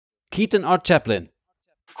KEATON or CHAPLIN?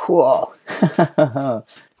 Cool.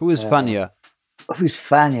 Who is funnier? Who's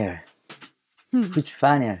funnier? Who's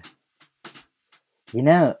funnier? You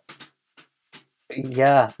know,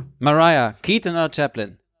 yeah. Mariah, KEATON or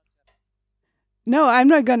CHAPLIN? No, I'm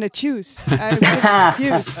not going to choose. I'm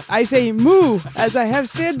confused. I say moo, as I have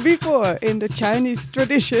said before in the Chinese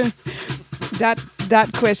tradition. That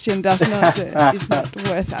question does not is not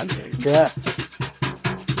worth answering. Yeah.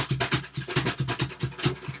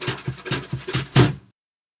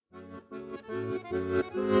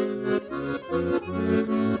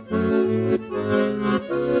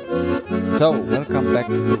 So, welcome back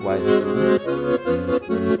to the White Room.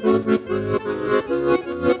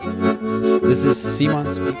 This is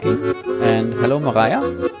Simon speaking. And hello, Mariah.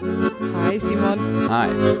 Hi, Simon. Hi.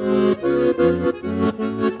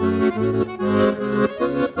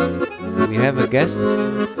 We have a guest,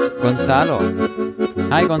 Gonzalo.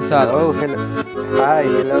 Hi, Gonzalo. Oh, hello. Hi,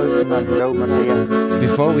 hello, Simon. Hello, Maria.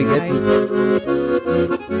 Before we get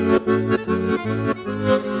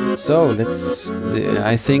so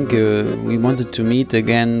I think we wanted to meet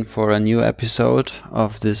again for a new episode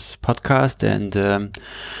of this podcast, and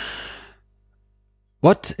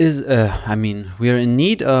what is I mean, we are in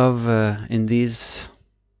need of in these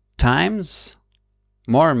times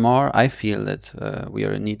more and more. I feel that we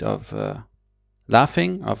are in need of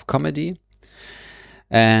laughing, of comedy,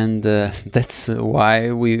 and that's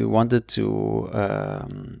why we wanted to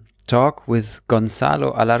talk with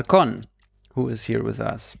Gonzalo Alarcón, who is here with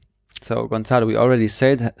us. So, Gonzalo, we already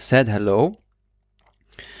said hello.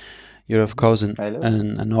 You're of course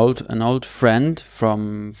an old friend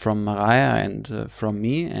from Mariah and from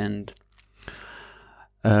me, and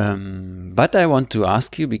but I want to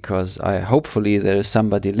ask you, because hopefully there is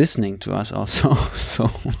somebody listening to us also. So,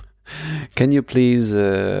 can you please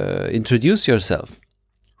introduce yourself?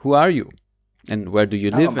 Who are you, and where do you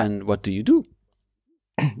live, and what do you do?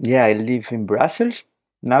 Yeah, I live in Brussels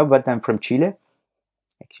now, but I'm from Chile,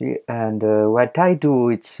 actually. And what I do,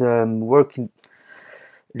 it's working.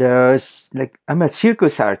 I'm a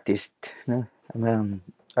circus artist. No?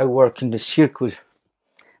 I work in the circus,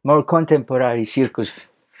 more contemporary circus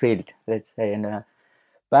field, let's say. And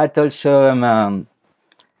but also I'm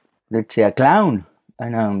let's say a clown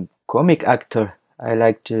and a comic actor. I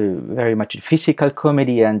like to very much physical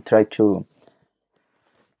comedy and try to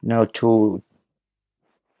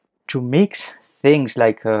to mix things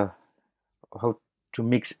like how to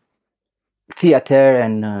mix theater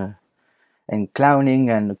and clowning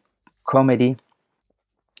and comedy.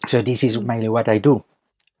 So this is mainly what I do,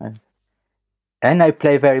 and I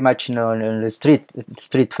play very much in the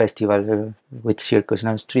street festival with circus,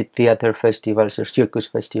 now street theater festivals or circus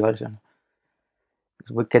festivals. And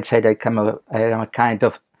we can say that I am a kind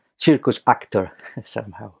of circus actor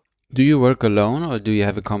somehow. Do you work alone or do you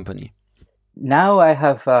have a company? Now I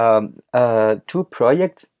have two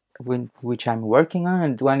projects which I'm working on,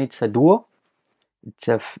 and one it's a duo. It's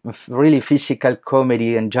a really physical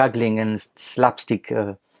comedy and juggling and slapstick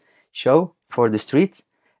show for the streets,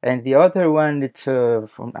 and the other one it's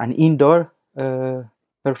from an indoor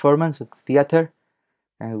performance of theater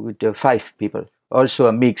with 5 people. Also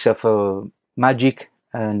a mix of magic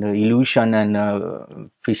and illusion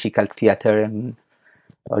and physical theater and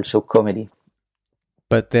also comedy.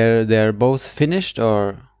 But they're both finished,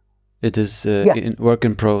 or it is in work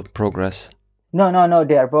in progress? No,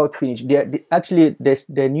 they are both finished. Actually,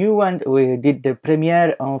 the new one, we did the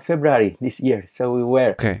premiere on February this year, so we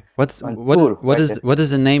were what is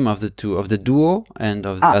the name of the two, of the duo and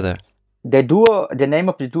of the other? The name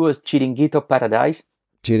of the duo is Chiringuito Paradise.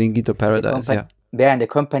 Chiringuito Paradise, yeah. Yeah, and the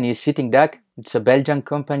company is Sitting Duck. It's a Belgian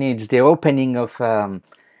company. It's the opening of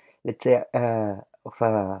let's say of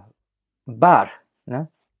a bar, no?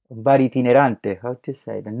 Bar itinerante. How to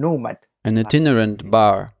say, the nomad? An itinerant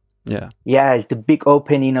bar. Yeah. Yeah, it's the big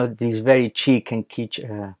opening of this very chic and kitsch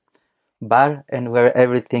bar, and where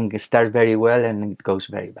everything starts very well and it goes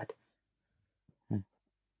very bad.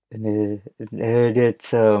 And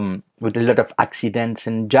it's with a lot of accidents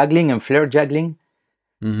and juggling and flair juggling.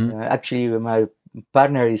 Mm-hmm. Actually, my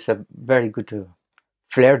partner is a very good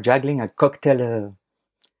flair juggling, a cocktail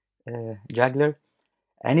juggler,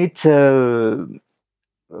 and it's a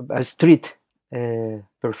street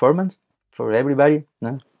performance for everybody.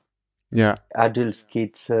 No? Yeah. Adults,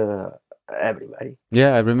 kids, everybody.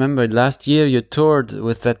 Yeah, I remember last year you toured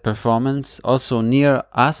with that performance, also near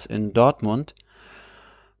us in Dortmund,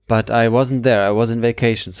 but I wasn't there. I was on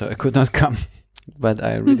vacation, so I could not come. but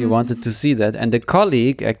I really wanted to see that. And a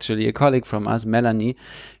colleague from us, Melanie,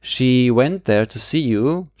 she went there to see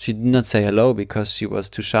you. She did not say hello because she was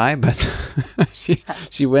too shy, but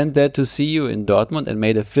she went there to see you in Dortmund and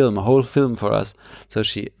made a whole film for us. So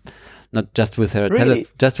she, not just with her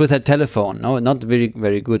telephone, no, not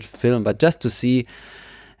very good film, but just to see.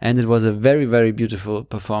 And it was a very, very beautiful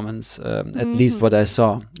performance, at least what I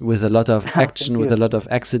saw, with a lot of action, with a lot of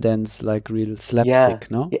accidents, like real slapstick,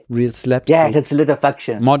 no? Real slapstick. Yeah, there's a lot of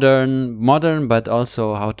action. Modern, but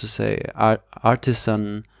also, how to say,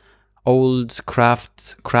 artisan, old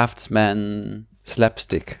craftsman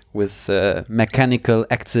slapstick with mechanical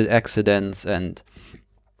accidents and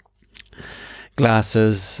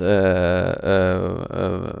glasses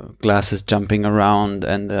jumping around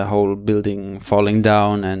and a whole building falling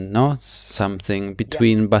down, and something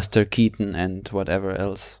between Buster Keaton and whatever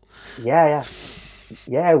else. Yeah,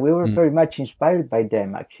 we were very much inspired by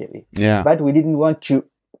them, actually. Yeah, but we didn't want to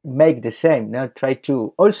make the same. Try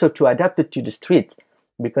to also to adapt it to the street,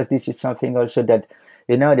 because this is something also that,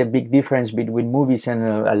 the big difference between movies and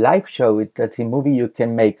a live show is that in movie you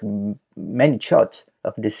can make many shots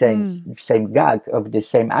of the same gag, of the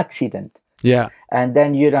same accident. Yeah. And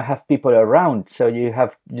then you don't have people around, so you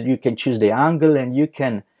can choose the angle and you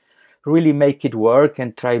can really make it work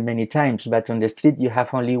and try many times. But on the street you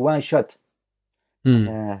have only one shot.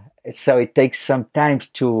 So it takes some time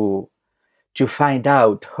to find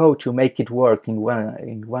out how to make it work in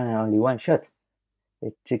only one shot.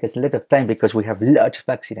 It took us a lot of time because we have lots of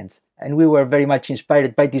accidents, and we were very much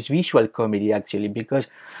inspired by this visual comedy, actually, because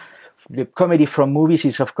the comedy from movies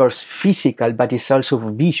is of course physical, but it's also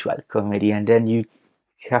visual comedy, and then you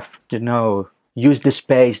have to use the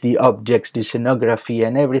space, the objects, the scenography,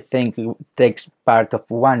 and everything takes part of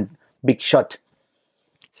one big shot.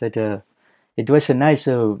 So it was a nice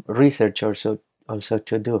research also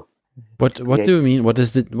to do. What do you mean? What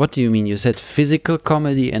do you mean? You said physical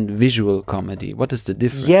comedy and visual comedy. What is the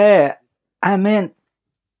difference? Yeah, I mean,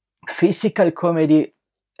 physical comedy,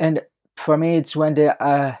 and for me it's when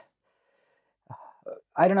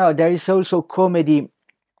I don't know. There is also comedy,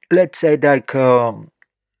 let's say like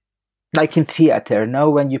in theater.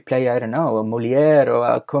 When you play, I don't know, a Molière or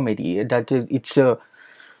a comedy, that it's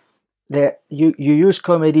you use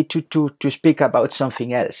comedy to speak about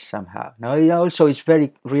something else somehow. It also is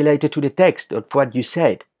very related to the text of what you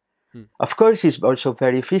said. Of course, it's also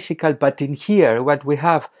very physical, but in here, what we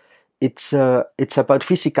have, it's about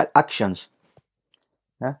physical actions.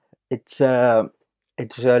 It's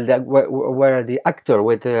like where the actor,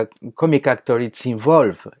 with the comic actor, it's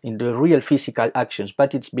involved in the real physical actions,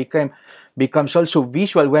 but it's becomes also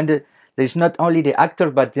visual when there's not only the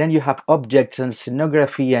actor, but then you have objects and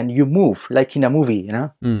scenography, and you move like in a movie,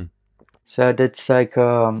 So that's like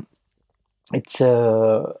it's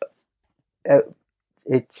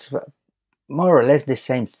more or less the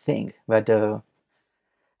same thing, but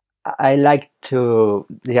I like the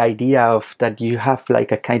idea of that you have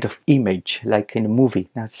like a kind of image, like in a movie,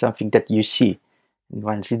 not something that you see. And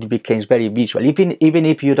once it becomes very visual, even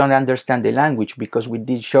if you don't understand the language, because with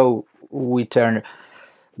this show we tour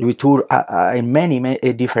in many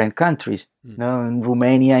different countries, in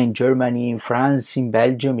Romania, in Germany, in France, in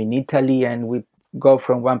Belgium, in Italy, and we go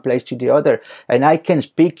from one place to the other. And I can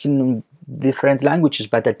speak in different languages,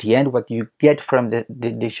 but at the end, what you get from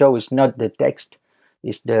the show is not the text,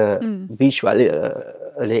 it's the visual,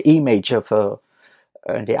 the image of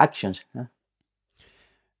the actions.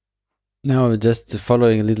 Now, just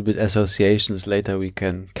following a little bit associations. Later, we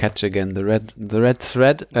can catch again the red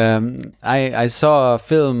thread. I saw a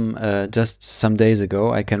film just some days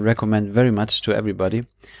ago. I can recommend very much to everybody.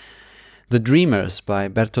 The Dreamers by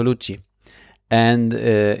Bertolucci, and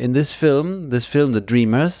in this film, The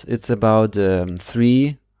Dreamers, it's about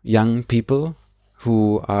 3 young people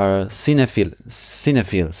who are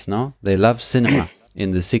cinephiles. No, they love cinema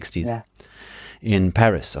in the 60s, in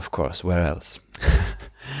Paris, of course. Where else?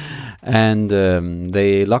 And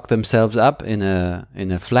they lock themselves up in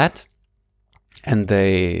a flat, and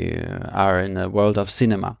they are in a world of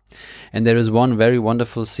cinema. And there is one very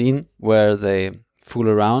wonderful scene where they fool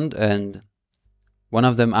around, and one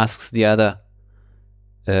of them asks the other,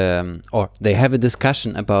 or they have a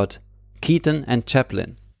discussion about Keaton and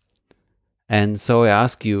Chaplin. And so I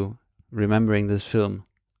ask you, remembering this film,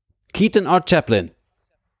 Keaton or Chaplin?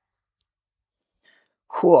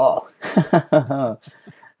 Whoa.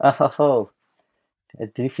 Oh,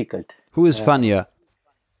 difficult. Who is funnier?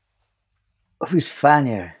 Who's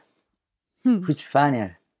funnier? Who's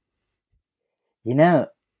funnier? Yeah.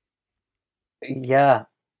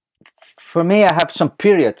 For me, I have some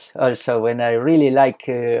periods also when I really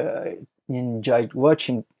enjoyed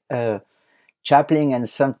watching Chaplin, and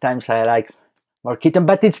sometimes I like more Keaton.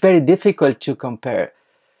 But it's very difficult to compare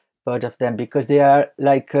both of them because they are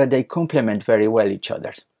like they complement very well each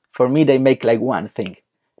other. For me, they make like one thing.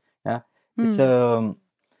 Yeah. So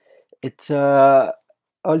it's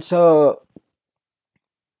also,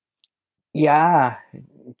 yeah,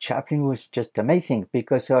 Chaplin was just amazing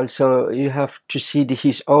because also you have to see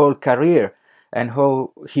his whole career and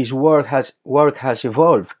how his work has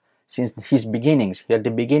evolved since his beginnings. At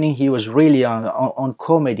the beginning, he was really on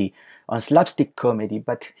comedy, on slapstick comedy,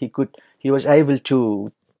 but he was able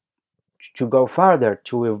to go farther,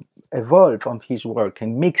 to evolve on his work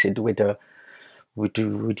and mix it with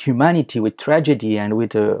humanity, with tragedy, and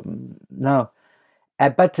with no.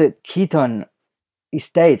 But Keaton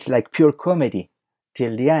stays like pure comedy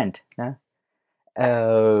till the end.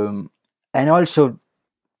 And also,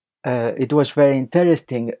 it was very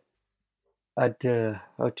interesting at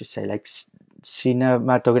how to say, like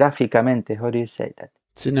cinematographicamente. How do you say that?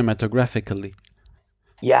 Cinematographically.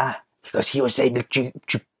 Yeah, because he was able to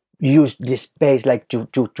use this space like to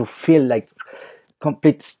feel like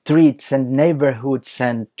complete streets and neighborhoods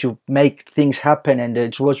and to make things happen, and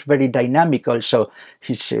it was very dynamic also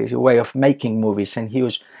his way of making movies, and he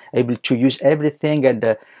was able to use everything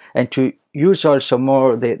and to use also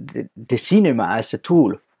more the cinema as a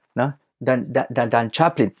tool, no, than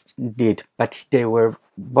Chaplin did. But they were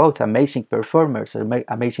both amazing performers,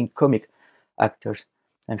 amazing comic actors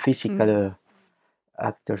and physical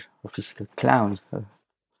actors or physical clowns.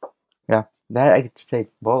 Yeah, that I could say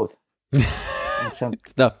both.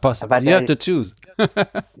 It's not possible. You have to choose.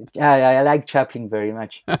 Yeah, I like Chaplin very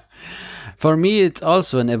much. For me, it's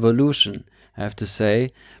also an evolution, I have to say.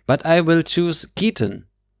 But I will choose Keaton.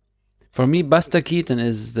 For me, Buster Keaton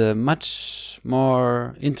is the much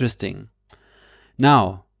more interesting.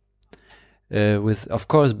 Now, with of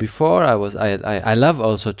course before I love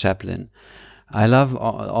also Chaplin. I love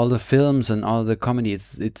all the films and all the comedy.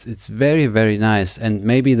 It's very, very nice. And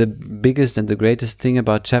maybe the biggest and the greatest thing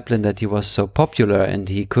about Chaplin that he was so popular, and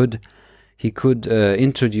he could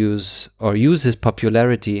introduce or use his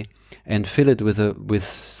popularity and fill it with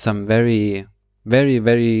some very, very,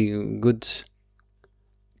 very good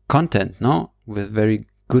content, no? With very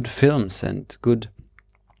good films and good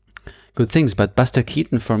things. But Buster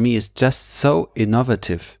Keaton for me is just so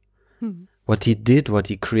innovative. What he did, what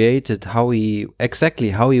he created, how he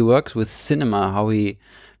works with cinema, how he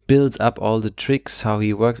builds up all the tricks, how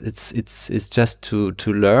he works. It's just to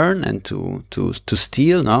learn and to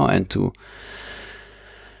steal now, and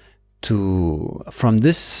to from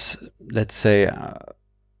this, let's say,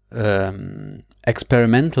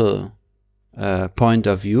 experimental point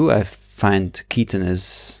of view, I find Keaton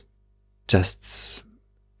is just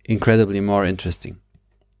incredibly more interesting.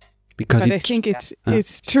 But I think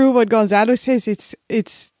it's true what Gonzalo says.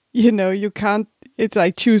 It's you can't. It's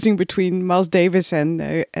like choosing between Miles Davis and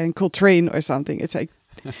Coltrane or something. It's like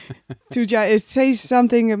it says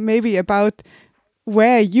something maybe about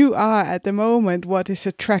where you are at the moment, what is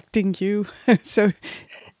attracting you. So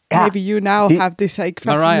maybe you now have this like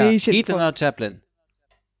fascination. Mariah, Keaton or Chaplin?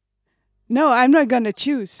 No, I'm not going to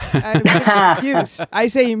choose. I'm confused. I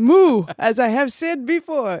say moo, as I have said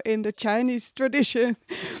before in the Chinese tradition.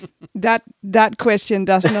 That question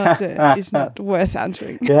does not is not worth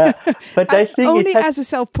answering. Yeah, but I think only as a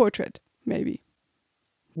self-portrait, maybe.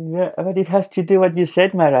 Yeah, but it has to do what you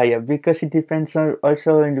said, Mariah, because it depends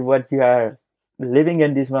also on what you are living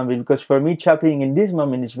in this moment. Because for me, Chaplin in this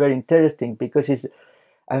moment is very interesting because it's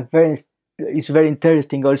very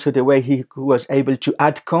interesting also the way he was able to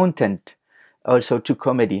add content also to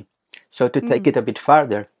comedy, so to take it a bit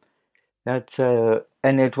farther. That's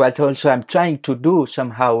and it was also I'm trying to do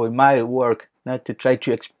somehow in my work, not to try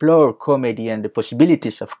to explore comedy and the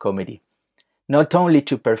possibilities of comedy, not only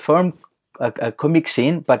to perform a comic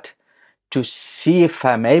scene, but to see if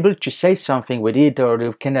I'm able to say something with it,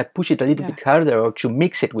 or can I push it a little bit harder, or to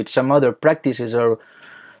mix it with some other practices, or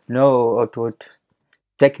to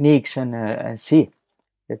techniques, and see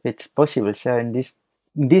if it's possible. So in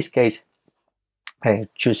this case, I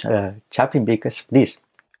choose Chaplin because of this.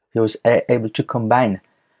 He was able to combine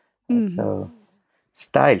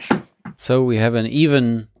styles. So we have an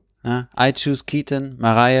even. I choose Keaton,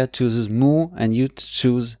 Mariah chooses Moo, and you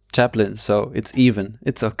choose Chaplin. So it's even.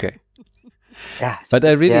 It's okay. Yeah. But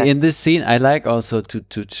I really in this scene I like also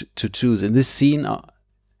to choose in this scene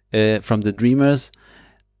from the Dreamers.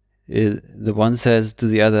 The one says to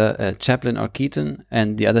the other Chaplin or Keaton,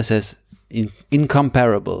 and the other says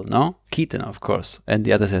incomparable. No, Keaton, of course. And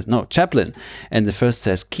the other says no, Chaplin. And the first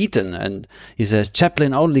says Keaton, and he says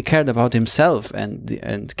Chaplin only cared about himself,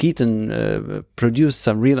 and Keaton produced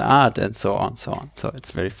some real art, and so on. So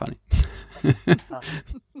it's very funny.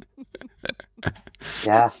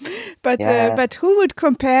 Yeah. Yeah. But who would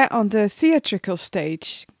compare on the theatrical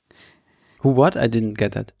stage? Who what? I didn't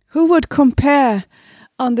get that. Who would compare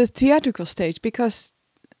on the theatrical stage? Because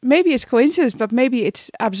maybe it's coincidence, but maybe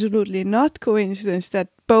it's absolutely not coincidence that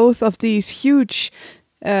both of these huge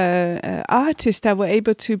artists that were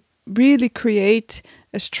able to really create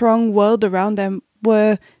a strong world around them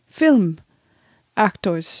were film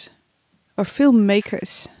actors or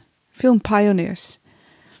filmmakers, film pioneers.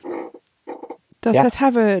 Does Yeah. that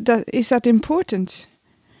have is that important?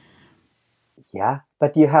 Yeah,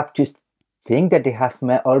 but you have to think that they have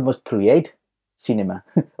almost create cinema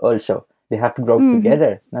also. They have to grow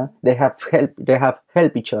together. No, they have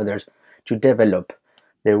help each other to develop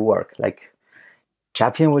their work. Like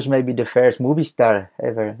Chaplin was maybe the first movie star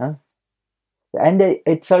ever, huh? And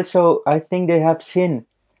it's also, I think they have seen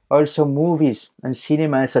also movies and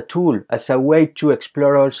cinema as a tool, as a way to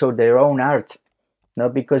explore also their own art. No,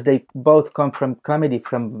 because they both come from comedy,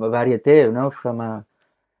 from variété, you know, from a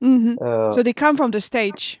So they come from the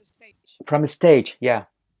stage. from a stage. Yeah,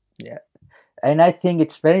 yeah. And I think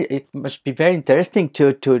it must be very interesting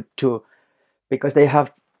to because they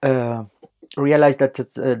have realized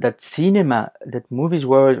that cinema, that movies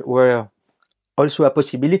were also a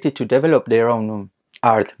possibility to develop their own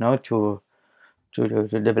art, no, to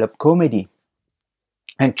develop comedy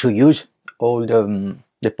and to use all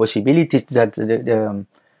the possibilities that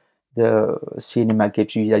the cinema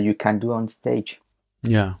gives you that you can do on stage.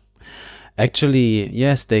 Yeah. Actually,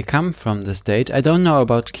 yes, they come from the stage. I don't know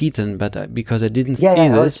about Keaton, but because I didn't see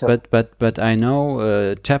this, also. but I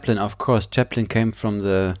know Chaplin. Of course, Chaplin came from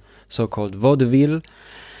the so-called vaudeville,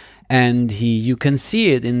 and you can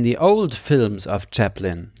see it in the old films of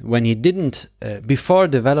Chaplin when he didn't before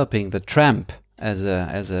developing the tramp as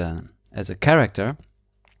a character.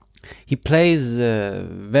 He plays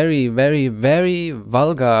very, very, very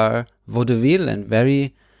vulgar vaudeville and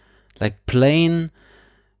very like plain,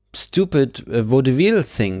 stupid vaudeville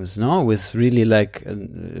things, no? With really like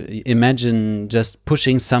imagine just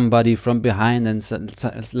pushing somebody from behind, and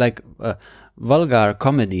it's like vulgar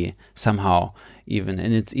comedy somehow even.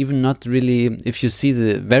 And it's even not really, if you see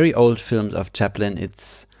the very old films of Chaplin,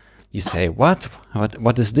 it's, you say, what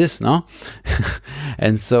is this, no?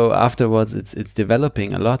 And so afterwards it's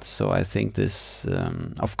developing a lot. So I think this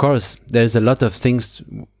of course there's a lot of things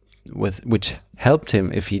which helped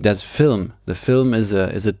him if he does film. The film is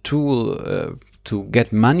a tool to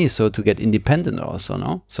get money, so to get independent also,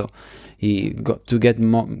 no? So he got to get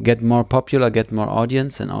more popular, get more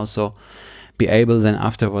audience, and also be able then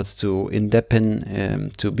afterwards to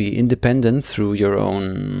be independent through your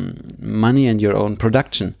own money and your own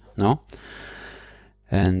production, no?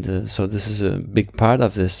 And so this is a big part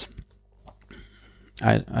of this.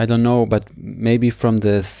 I don't know, but maybe from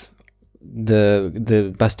the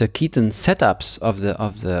Buster Keaton setups of the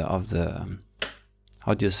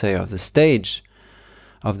how do you say, of the stage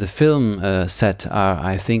of the film set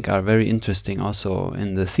I think are very interesting also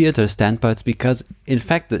in the theater standpoints, because in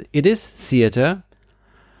fact it is theater,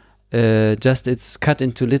 just it's cut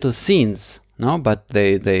into little scenes, no? But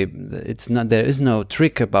it's not, there is no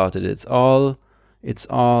trick about it. It's all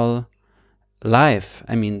live.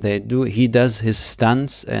 I mean, he does his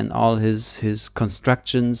stunts and all his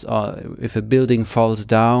constructions, or if a building falls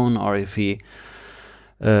down, or if he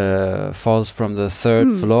falls from the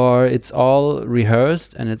third floor, it's all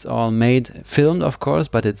rehearsed and it's all filmed, of course,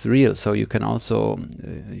 but it's real. So you can also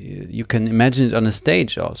you can imagine it on a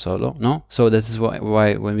stage also, no? So this is why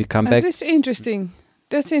when we come back, that's interesting.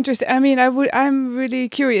 That's interesting. I mean, I'm really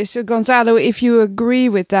curious, Gonzalo, if you agree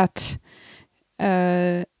with that,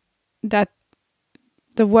 that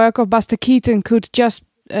the work of Buster Keaton could just,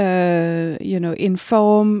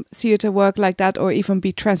 inform theater work like that, or even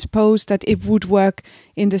be transposed, that it would work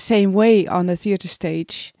in the same way on a theater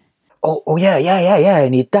stage. Oh yeah,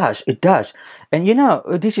 and it does. And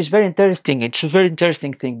this is very interesting. It's a very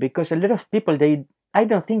interesting thing, because a lot of people, I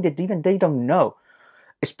don't think that even they don't know,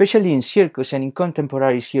 especially in circus and in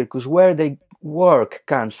contemporary circus, where the work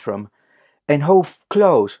comes from and how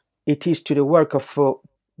close it is to the work of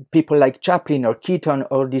people like Chaplin or Keaton,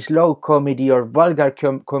 or this low comedy or vulgar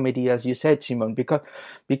comedy, as you said, Simon,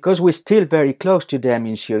 because we're still very close to them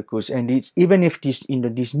in circus. And it's, even if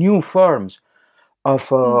these new forms of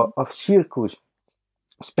circus,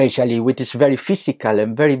 especially, which is very physical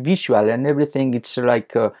and very visual and everything, it's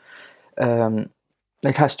like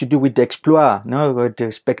it has to do with the exploit, no, with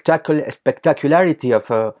the spectacularity of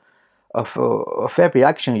every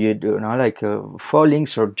action you do, like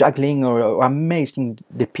fallings or juggling or amazing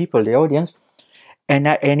the people, the audience, and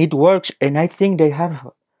it works. And I think they have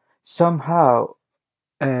somehow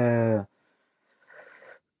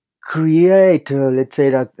create, let's say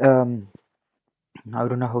that, I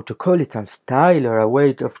don't know how to call it, a style or a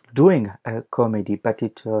way of doing comedy, but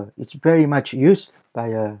it's very much used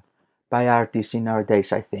by artists in our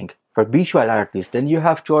days, I think, for visual artists. Then you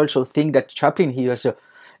have to also think that Chaplin, he also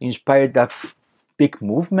inspired a big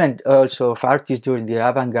movement also of artists during the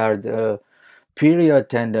avant-garde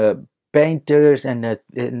period, and painters, and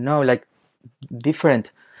like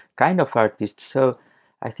different kind of artists. So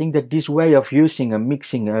I think that this way of using and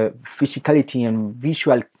mixing physicality and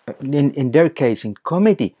visual, in their case, in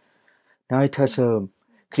comedy, now it has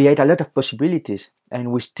create a lot of possibilities,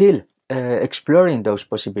 and we're still exploring those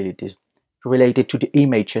possibilities related to the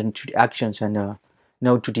image and to the actions, and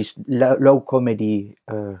now to this low comedy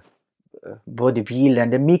vaudeville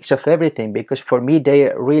and a mix of everything. Because for me,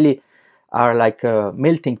 they really are like a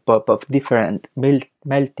melting pot of different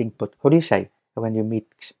melting pot. How do you say when you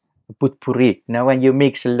mix potpourri? Now, when you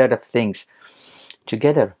mix a lot of things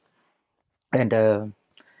together, and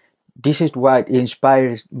this is what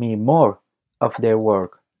inspires me more of their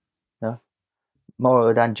work,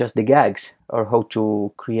 more than just the gags or how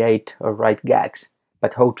to create or write gags,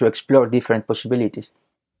 but how to explore different possibilities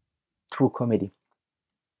through comedy.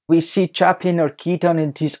 We see Chaplin or Keaton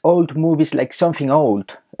in these old movies like something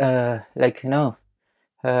old, like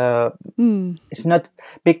it's not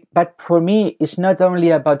big, but for me, it's not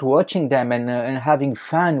only about watching them and having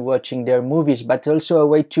fun watching their movies, but also a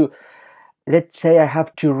way to, let's say, I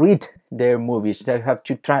have to read their movies. I have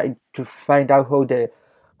to try to find out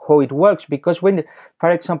how it works. Because when, for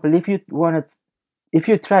example, if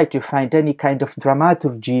you try to find any kind of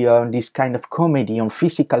dramaturgy on this kind of comedy, on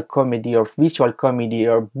physical comedy or visual comedy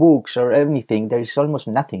or books or anything, there is almost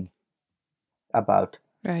nothing about.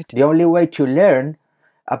 Right. The only way to learn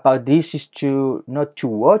about this is to not to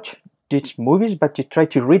watch these movies, but to try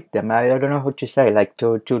to read them. I don't know how to say, like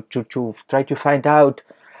to try to find out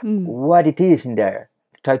what it is in there.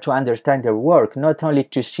 Try to understand their work, not only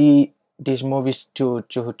to see these movies to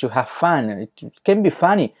have fun. It can be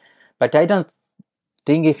funny, but I don't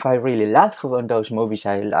think if I really laugh on those movies.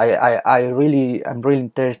 I'm really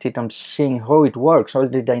interested in seeing how it works, all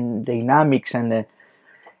the dynamics and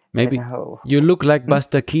maybe and how. You look like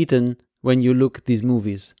Buster Keaton when you look these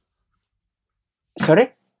movies.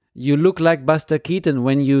 Sorry? You look like Buster Keaton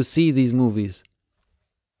when you see these movies.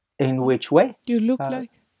 In which way? You look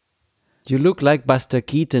like? You look like Buster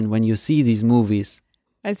Keaton when you see these movies.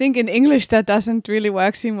 I think in English that doesn't really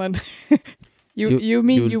work, Simon.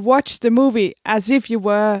 You watch the movie as if you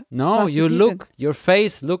were. No, Buster you Keaton. look. Your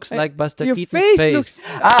face looks like Buster your Keaton's face face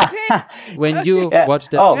looks- when you watch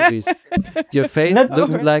that movies. Your face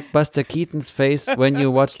looks like Buster Keaton's face when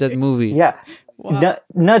you watch that movie. Yeah. Wow.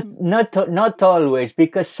 Not always,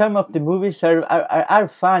 because some of the movies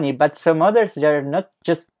are funny, but some others they are not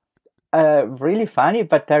just really funny,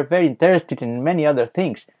 but they're very interested in many other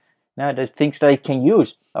things. Now, there's things that I can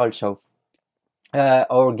use also,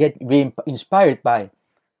 or be inspired by.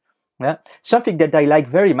 Yeah, something that I like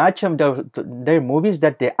very much of their movies,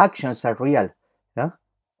 that the actions are real. Yeah,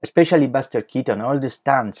 especially Buster Keaton, all the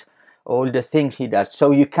stunts, all the things he does.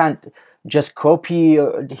 So you can't just copy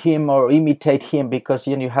him or imitate him, because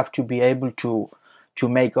you have to be able to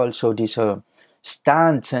make also these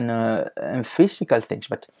stunts and physical things.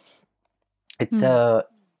 But it's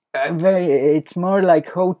it's more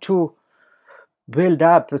like how to build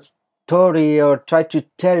up a story or try to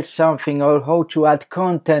tell something, or how to add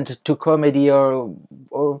content to comedy, or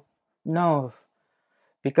no,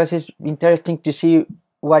 because it's interesting to see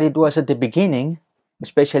what it was at the beginning,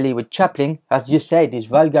 especially with Chaplin, as you said, this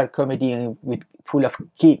vulgar comedy with full of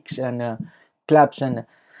kicks and claps and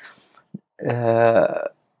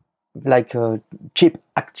like cheap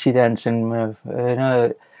accidents, and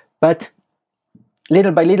but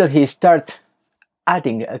little by little he start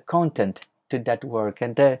adding content to that work,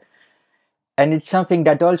 and it's something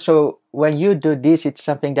that also, when you do this, it's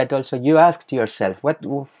something that also you ask to yourself,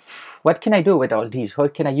 what can I do with all this? How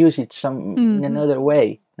can I use it in another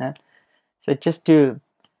way? So just to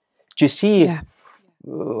see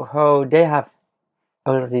how they have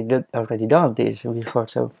already done this before.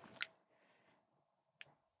 So,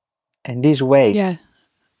 and this way.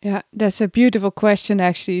 Yeah, that's a beautiful question,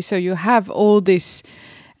 actually. So you have all this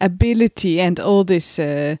ability and all this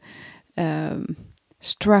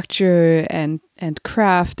structure and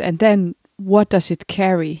craft, and then what does it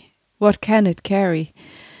carry? What can it carry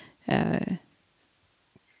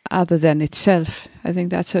other than itself? I think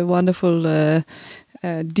that's a wonderful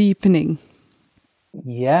deepening.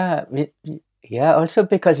 Yeah, also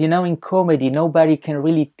because, in comedy, nobody can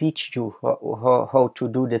really teach you how to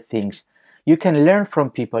do the things. You can learn from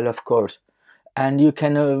people, of course, and you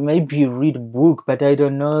can maybe read a book, but I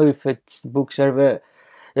don't know if books are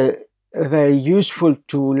very useful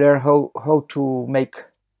to learn how to make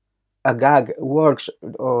a gag works.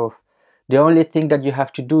 Or the only thing that you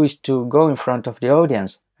have to do is to go in front of the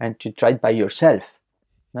audience and to try it by yourself.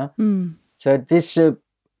 No? So this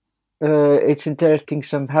it's interesting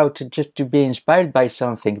somehow to be inspired by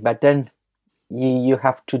something, but then you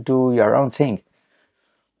have to do your own thing.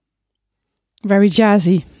 Very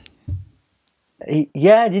jazzy.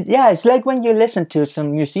 Yeah, it's like when you listen to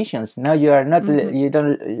some musicians. Now you are not you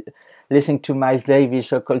don't listen to Miles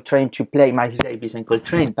Davis or Coltrane to play Miles Davis and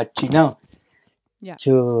Coltrane, but to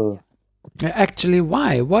Actually,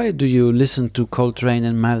 why do you listen to Coltrane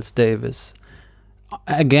and Miles Davis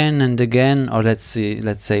again and again? Or let's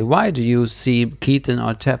say why do you see Keaton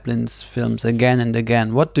or Chaplin's films again and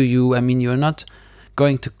again? What do you, I mean, you're not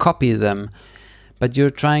going to copy them, but you're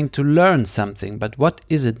trying to learn something. But what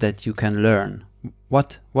is it that you can learn?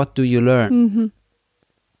 What do you learn?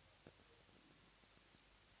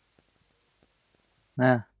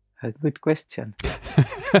 A good question.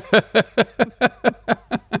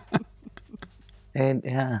 And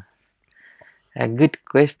a good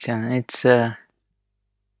question. It's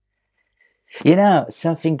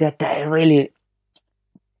something that I really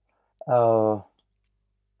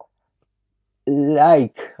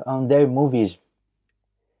like on their movies.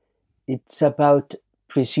 It's about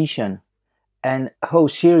precision and how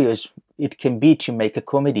serious it can be to make a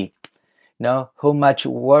comedy. How much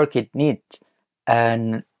work it needs,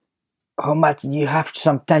 and how much you have.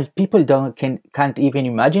 Sometimes people can't even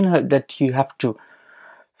imagine that you have to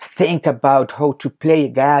think about how to play a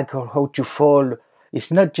gag or how to fall.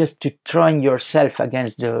 It's not just to throwing yourself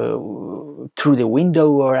through the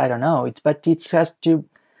window, or I don't know. But it has to,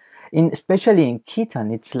 especially in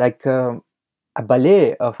Keaton, it's like a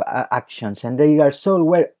ballet of actions, and they are so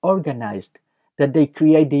well organized that they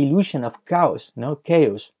create the illusion of chaos.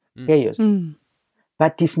 Chaos.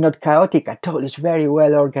 But it's not chaotic at all. It's very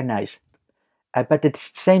well organized. But at the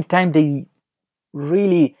same time, they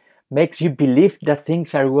really makes you believe that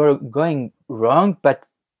things are going wrong. But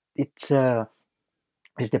it's the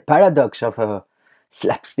paradox of a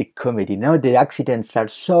slapstick comedy. The accidents are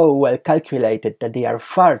so well calculated that they are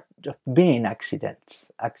far of being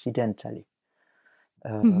accidentally.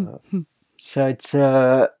 So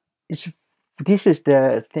this is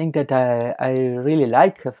the thing that I really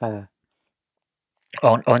like of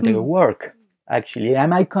on their work. Actually, I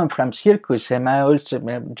might come from Circus, and I also am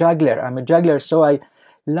a juggler. I'm a juggler, so I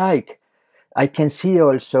can see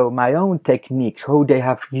also my own techniques, how they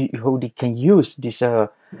can use this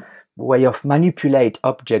way of manipulate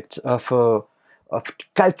objects, of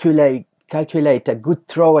calculate a good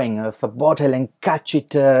throwing of a bottle and catch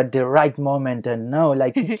it the right moment, and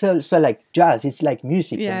it's also like jazz. It's like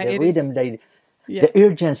music, and the rhythm, the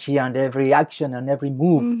urgency and every action and every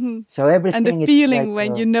move. So everything, and the feeling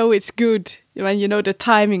when you know it's good, when you know the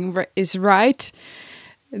timing is right.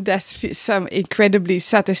 That's some incredibly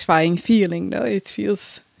satisfying feeling. No, it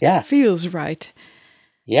feels right.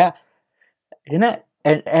 Yeah,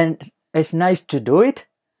 and it's nice to do it,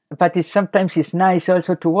 but sometimes it's nice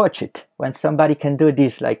also to watch it when somebody can do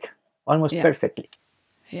this like almost perfectly.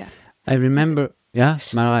 Yeah, I remember. Yeah,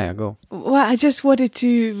 Mariah, go. Well, I just wanted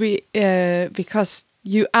to because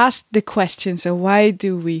you asked the question, so why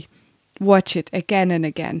do we watch it again and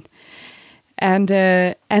again? And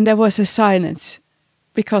there was a silence,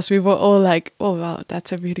 because we were all like, oh, wow,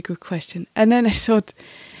 that's a really good question. And then I thought,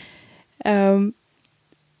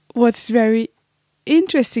 what's very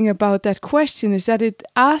interesting about that question is that it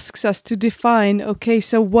asks us to define, okay,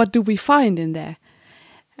 so what do we find in there?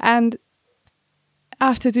 And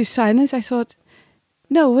after this silence, I thought,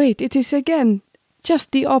 no, wait, it is again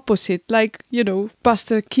just the opposite, like,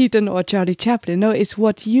 Buster Keaton or Charlie Chaplin. No, it's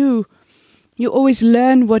what you always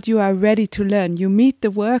learn what you are ready to learn. You meet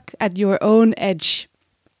the work at your own edge.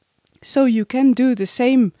 So you can do the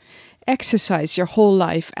same exercise your whole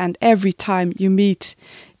life, and every time you meet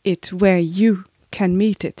it where you can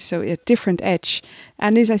meet it, so a different edge.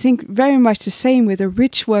 And is, I think, very much the same with a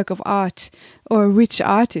rich work of art or a rich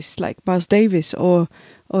artist like Miles Davis or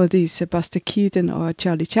these Buster Keaton or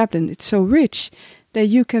Charlie Chaplin. It's so rich that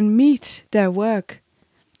you can meet their work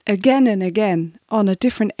again and again on a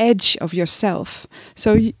different edge of yourself.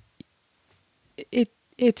 So it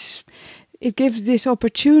gives this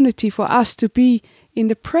opportunity for us to be in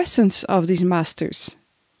the presence of these masters,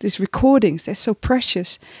 these recordings. They're so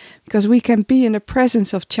precious because we can be in the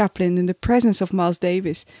presence of Chaplin, in the presence of Miles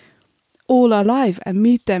Davis all our life and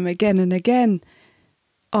meet them again and again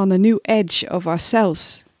on a new edge of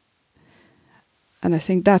ourselves. And I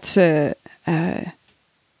think that's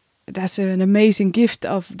that's an amazing gift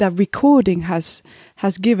of that recording has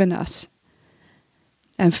given us,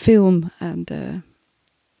 and film and.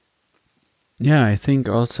 Yeah, I think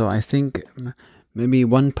maybe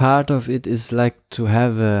one part of it is like to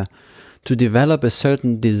have to develop a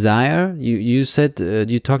certain desire. You said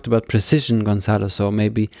you talked about precision, Gonzalo. So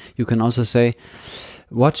maybe you can also say,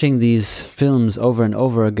 watching these films over and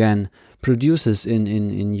over again produces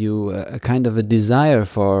in you a kind of a desire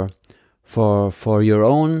for your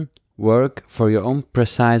own work, for your own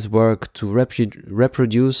precise work, to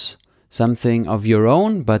reproduce something of your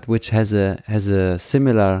own, but which has a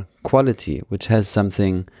similar quality, which has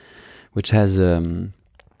something, which has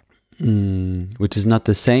which is not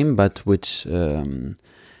the same, but which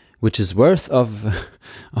is worth of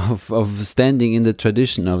standing in the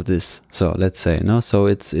tradition of this. So let's say, no. So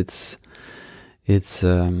it's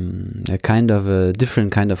a kind of a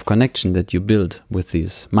different kind of connection that you build with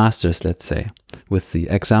these masters, let's say, with the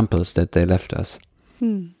examples that they left us.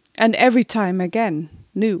 And every time again,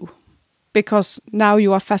 new. Because now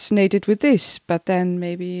you are fascinated with this, but then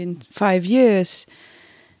maybe in 5 years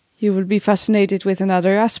you will be fascinated with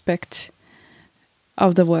another aspect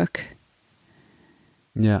of the work.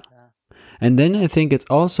 Yeah. And then I think it's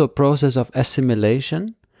also a process of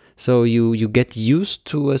assimilation. So you get used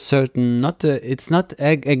to a certain, it's not,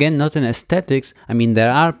 again, not in aesthetics. I mean,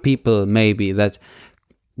 there are people maybe that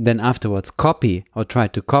then afterwards copy or try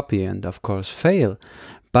to copy and of course fail.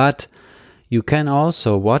 But you can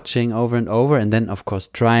also, watching over and over and then of course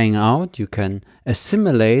trying out, you can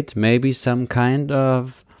assimilate maybe some kind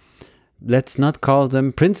of, let's not call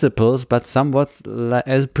them principles, but somewhat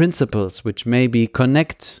as principles, which maybe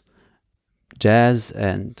connect jazz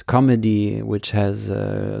and comedy, which has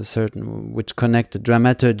which connect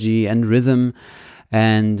dramaturgy and rhythm,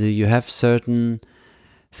 and you have certain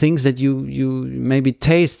things that you maybe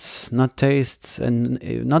not tastes and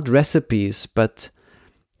not recipes, but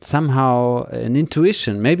somehow an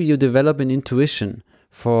intuition. Maybe you develop an intuition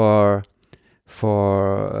for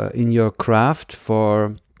in your craft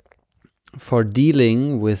for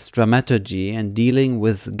dealing with dramaturgy and dealing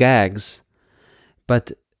with gags,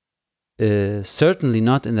 but certainly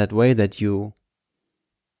not in that way that you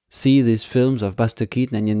see these films of Buster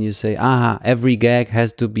Keaton and then you say, aha, every gag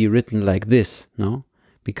has to be written like this, no?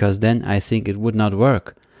 Because then I think it would not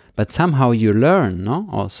work. But somehow you learn, no?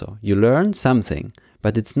 Also, you learn something,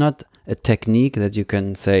 but it's not a technique that you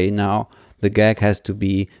can say now the gag has to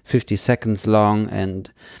be 50 seconds long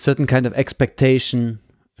and certain kind of expectation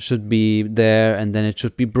should be there and then it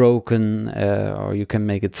should be broken, or you can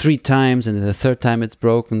make it 3 times and the 3rd time it's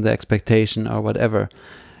broken, the expectation or whatever.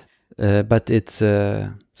 But it's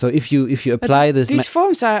so if you apply this, these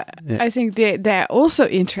forms are, yeah. I think they're also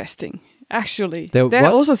interesting. Actually, there what?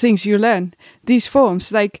 are also things you learn. These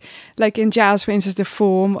forms, like in jazz, for instance, the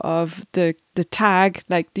form of the tag,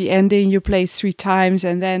 like the ending you play 3 times,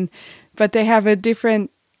 and then, but they have a different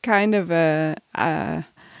kind of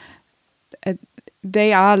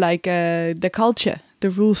they are like the culture, the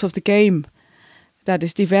rules of the game that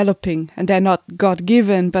is developing, and they're not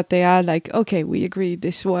God-given, but they are like, okay, we agree,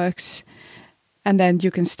 this works. And then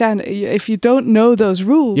you can stand, if you don't know those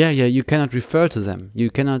rules. Yeah, you cannot refer to them.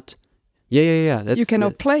 You cannot. Yeah. You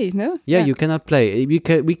cannot play, no? Yeah, you cannot play. We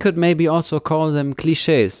could maybe also call them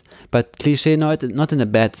cliches, but cliche not in a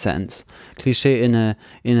bad sense. Cliche in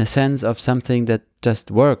a sense of something that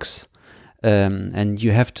just works, and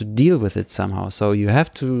you have to deal with it somehow. So you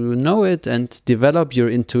have to know it and develop your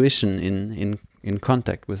intuition in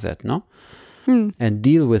contact with that, no? And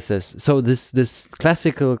deal with this. So this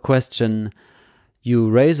classical question.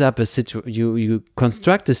 You raise up you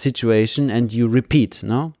construct a situation and you repeat,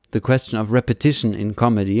 no? The question of repetition in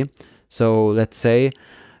comedy. So let's say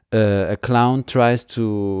a clown tries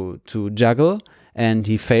to juggle and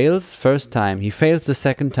he fails first time. He fails the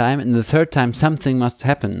second time, and the third time something must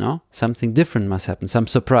happen, no? Something different must happen, some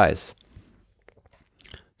surprise.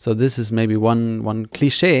 So this is maybe one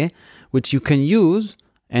cliche which you can use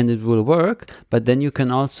and it will work, but then you can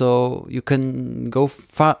go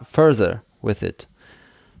further with it.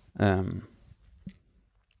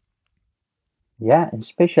 Yeah,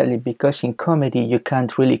 especially because in comedy you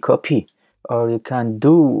can't really copy, or you can't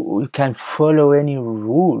follow any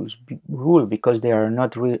rule because they are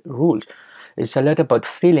not rules. It's a lot about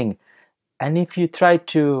feeling, and if you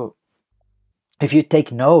take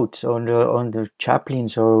notes on the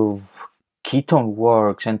Chaplin's or KEATON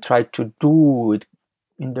works and try to do it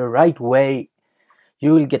in the right way,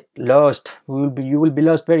 you will get lost. You will be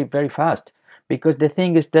lost very, very fast. Because the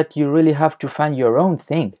thing is that you really have to find your own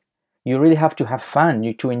thing. You really have to have fun.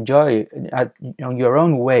 To enjoy on your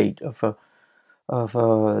own way of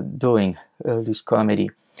doing this comedy.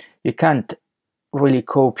 you can't really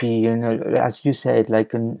copy, you know, as you said,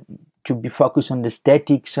 like to be focused on the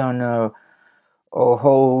aesthetics, on or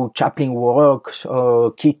how Chaplin works,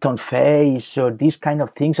 or KEATON phase, or these kind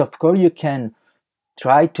of things. Of course, you can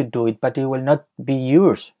try to do it, but it will not be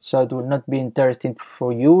yours. So it will not be interesting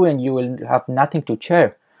for you, and you will have nothing to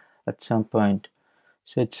share at some point.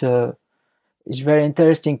 So it's very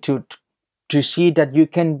interesting to see that you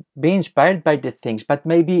can be inspired by the things, but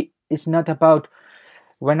maybe it's not about,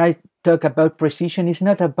 when I talk about precision, it's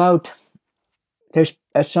not about there's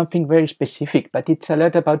something very specific, but it's a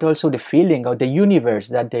lot about also the feeling of the universe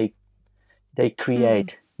that they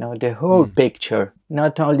create. You know, the whole picture,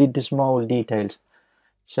 not only the small details.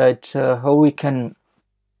 So it's how we can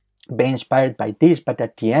be inspired by this, but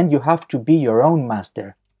at the end you have to be your own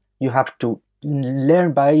master. You have to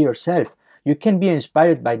learn by yourself. You can be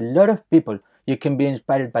inspired by a lot of people. You can be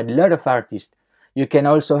inspired by a lot of artists. You can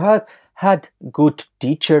also have had good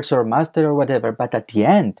teachers or master or whatever, but at the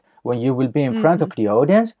end, when you will be in front of the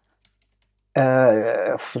audience,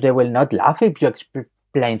 they will not laugh if you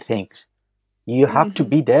explain things. You have to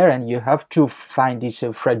be there, and you have to find this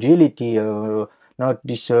fragility, or not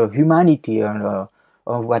this humanity of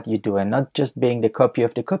what you do, and not just being the copy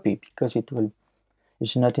of the copy, because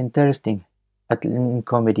it's not interesting in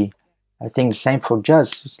comedy. I think same for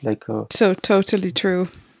jazz. It's like so totally true.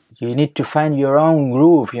 You need to find your own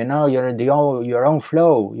groove, you know, your own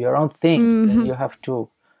flow, your own thing. You have to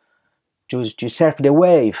surf the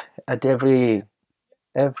wave at every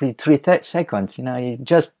 3 seconds. You know,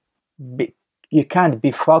 you can't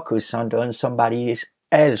be focused on somebody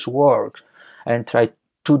else's work and try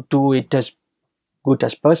to do it as good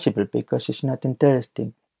as possible, because it's not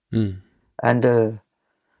interesting. And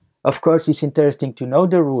of course, it's interesting to know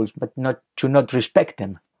the rules, but not respect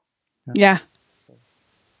them. Yeah.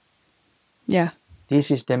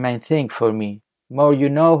 This is the main thing for me. More you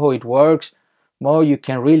know how it works, more you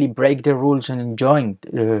can really break the rules and enjoy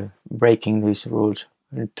breaking these rules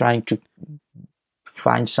and trying to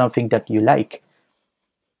find something that you like.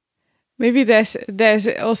 Maybe there's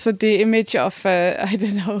also the image of I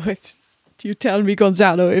don't know. You tell me,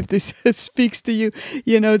 Gonzalo, if this speaks to you.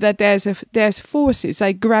 You know that there's forces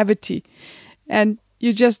like gravity, and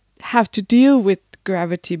you just have to deal with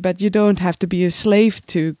gravity, but you don't have to be a slave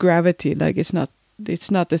to gravity. Like it's not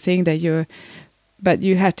the thing that but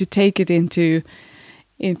you have to take it into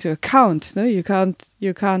account. No, you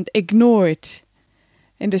can't ignore it.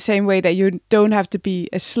 In the same way that you don't have to be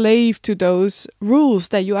a slave to those rules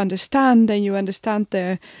that you understand, and you understand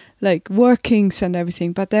their like workings and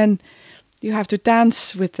everything, but then you have to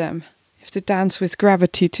dance with them. You have to dance with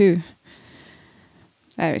gravity too.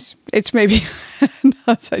 Anyways, it's maybe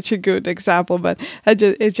not such a good example, but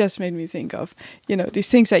it just made me think of, you know, these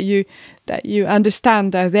things that you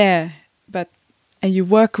understand are there, and you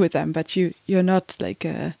work with them, but you're not like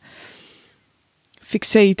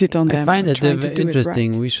fixated on them. I find it very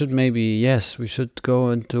interesting. Right. We should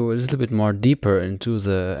go into a little bit more deeper into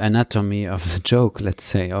the anatomy of the joke, let's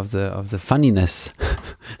say, of the funniness.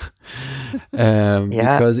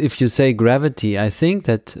 Because if you say gravity, I think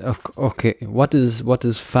that okay, what is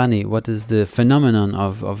funny? What is the phenomenon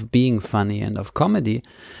of being funny and of comedy?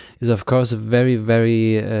 Is of course a very,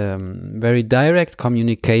 very, very direct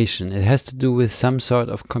communication. It has to do with some sort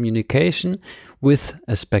of communication with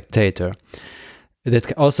a spectator.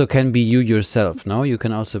 That also can be you yourself. No, you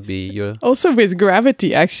can also be your. Also with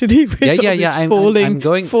gravity, actually. With I'm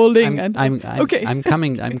falling. I'm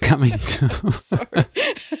coming to. Sorry.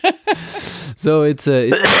 So it's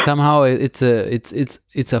somehow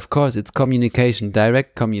it's of course it's communication,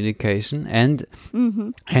 direct communication, and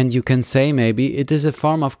you can say maybe it is a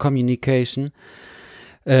form of communication.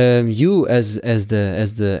 You as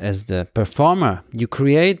the performer, you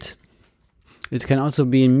create. It can also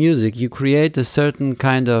be in music. You create a certain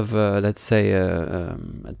kind of, let's say,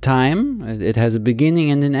 time. It has a beginning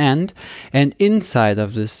and an end, and inside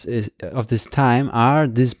of this time are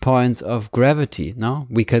these points of gravity. No,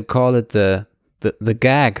 we could call it the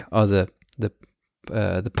gag or the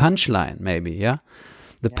punchline, maybe. Yeah,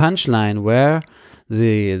 the punchline where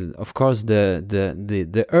of course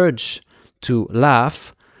the urge to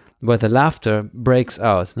laugh. Where the laughter breaks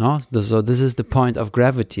out, no? So this is the point of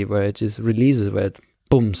gravity, where it just releases, where it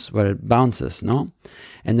booms, where it bounces, no?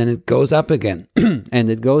 And then it goes up again, and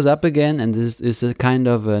it goes up again, and this is a kind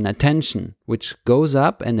of an attention which goes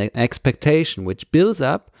up, and an expectation which builds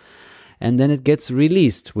up, and then it gets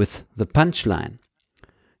released with the punchline.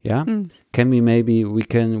 Yeah, can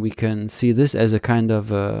we can see this as a kind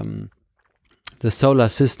of the solar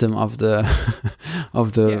system of the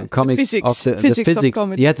comic, physics, the physics of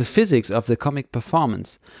comedy. Yeah, the physics of the comic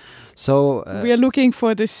performance. So we are looking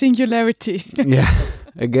for the singularity. yeah,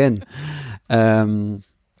 again,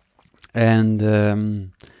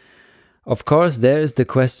 of course, there is the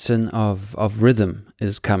question of rhythm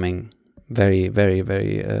is coming very, very,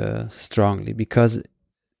 very strongly, because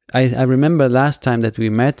I remember last time that we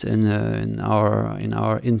met in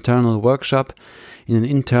our internal workshop, in an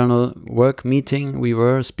internal work meeting, we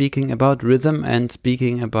were speaking about rhythm and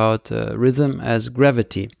speaking about rhythm as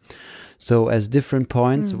gravity. So as different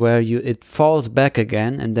points where it falls back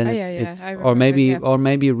again, and then it's or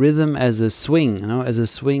maybe rhythm as a swing, as a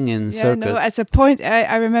swing in circus. No, as a point,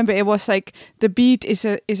 I remember it was like the beat is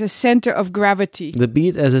a center of gravity. The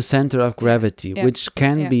beat as a center of gravity, which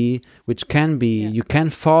can be you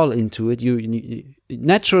can fall into it. You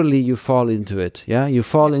naturally you fall into it. Yeah, you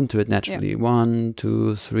fall into it naturally. Yeah. 1,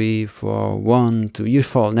 2, 3, 4, 1, 2. You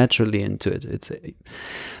fall naturally into it.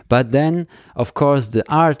 But then, of course, the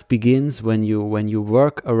art begins when you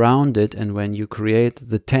work around it and when you create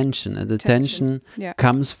the tension. And the tension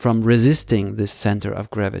comes from resisting this center of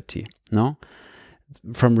gravity. No,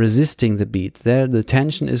 from resisting the beat. There, the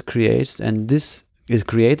tension is created, and this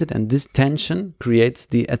tension creates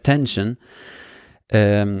the attention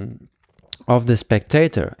of the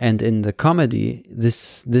spectator. And in the comedy,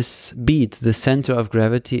 this beat, the center of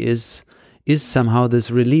gravity, is somehow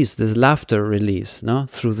this release, this laughter release,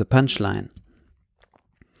 through the punchline.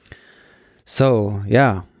 So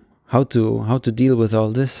yeah, how to deal with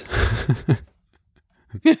all this?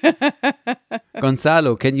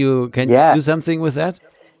 Gonzalo, can you do something with that?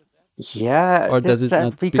 Yeah, or does it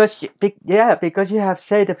not? Because you have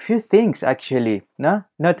said a few things actually, no,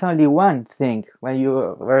 not only one thing. When you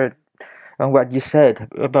were on what you said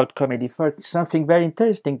about comedy, for something very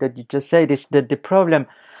interesting that you just said is that the problem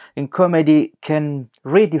in comedy can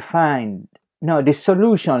redefine, the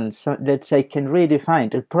solutions, so let's say, can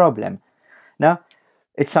redefine the problem. No,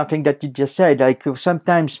 it's something that you just said. Like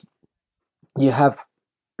sometimes you have,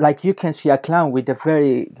 like you can see a clown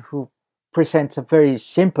who presents a very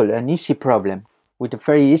simple and easy problem with a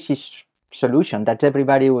very easy solution that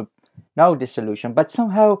everybody will know the solution, but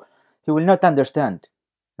somehow he will not understand.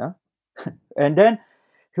 No? And then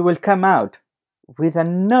he will come out with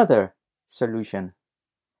another solution.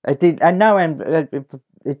 And now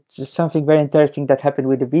it's something very interesting that happened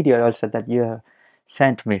with the video also that you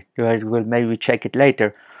sent me. I will maybe check it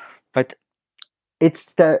later. But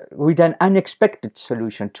it's with an unexpected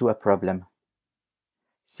solution to a problem.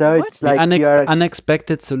 So what? It's like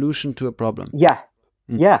unexpected solution to a problem. Yeah,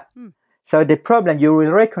 yeah. So the problem, you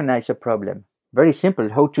will recognize a problem. Very simple.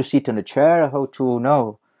 How to sit on a chair, how to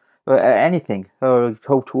know anything, or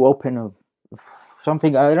how to open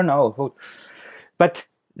something, I don't know. But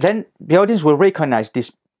then the audience will recognize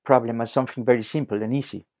this problem as something very simple and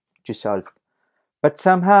easy to solve. But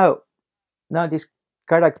somehow, this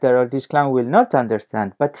character or this clown will not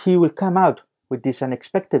understand, but he will come out with this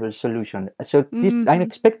unexpected solution. So this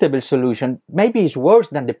unexpected solution maybe is worse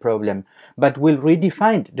than the problem, but will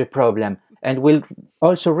redefine the problem and will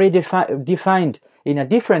also define in a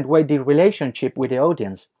different way the relationship with the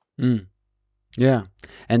audience. Yeah,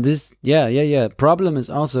 and this, problem is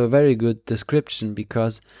also a very good description,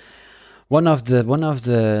 because one of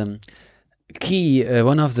the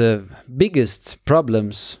biggest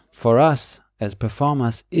problems for us as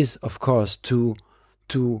performers is, of course, to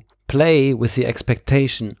play with the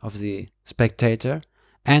expectation of the spectator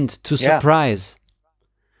and to surprise,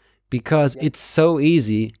 because it's so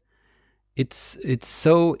easy. It's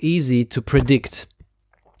so easy to predict.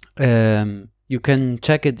 You can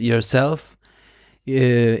check it yourself.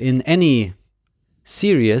 In any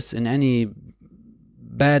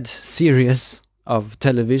bad series of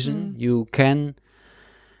television, you can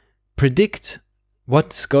predict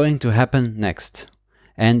what's going to happen next.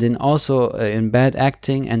 And in bad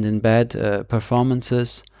acting and in bad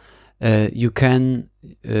performances, you can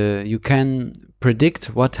predict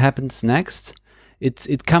what happens next.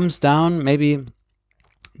 It comes down, maybe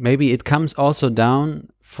it comes also down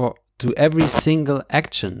to every single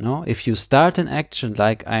action. No, if you start an action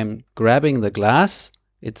like I'm grabbing the glass,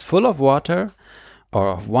 it's full of water or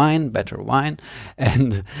of wine, better wine,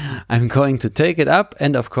 and I'm going to take it up,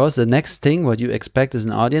 and of course the next thing what you expect as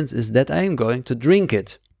an audience is that I'm going to drink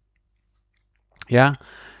it. Yeah,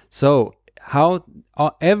 so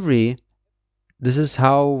this is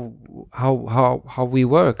how we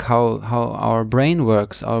work, how our brain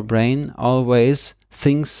works. Our brain always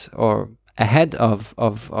thinks or ahead of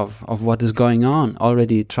what is going on,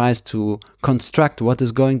 already tries to construct what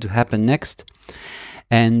is going to happen next.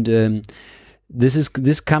 And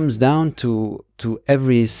this comes down to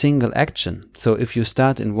every single action. So if you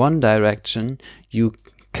start in one direction, you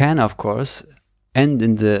can, of course, end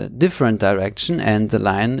in the different direction, and the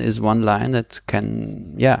line is one line that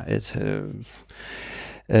can,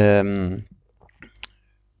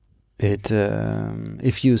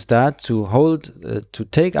 if you start to hold, to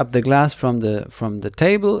take up the glass from the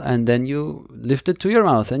table, and then you lift it to your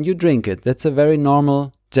mouth and you drink it. That's a very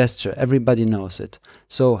normal gesture. Everybody knows it.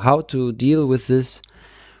 So how to deal with this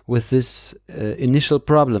initial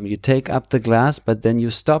problem? You take up the glass, but then you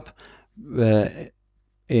stop 1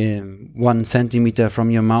 centimeter from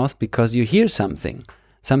your mouth because you hear something.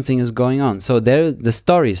 Something is going on. So there the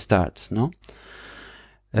story starts, no?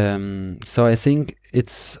 So I think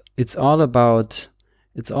it's all about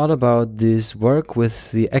this work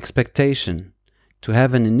with the expectation, to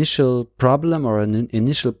have an initial problem or an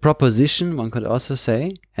initial proposition, one could also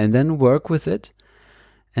say, and then work with it,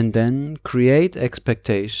 and then create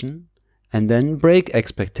expectation, and then break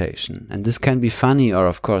expectation. And this can be funny, or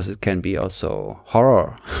of course it can be also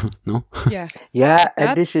horror. No? Yeah. Yeah, That,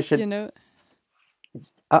 and this is you know,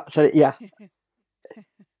 sorry, yeah.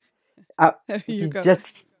 you go.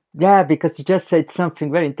 Because you just said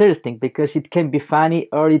something very interesting, because it can be funny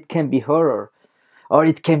or it can be horror, or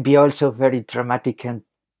it can be also very dramatic and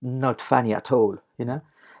not funny at all, you know.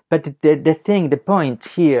 But the point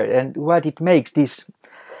here, and what it makes this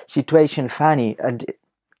situation funny, and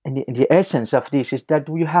the essence of this, is that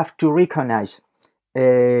you have to recognize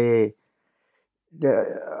how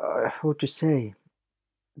to say,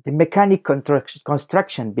 the mechanic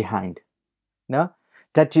construction behind, no?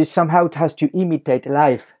 That you somehow it has to imitate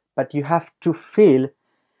life, but you have to feel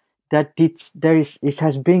that it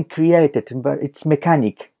has been created, but it's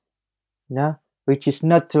mechanic, no? Which is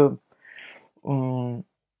not to. Do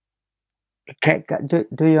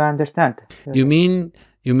you understand? You mean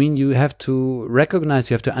you have to recognize,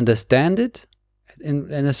 you have to understand it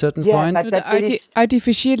in a certain point? But that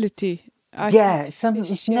Artificiality.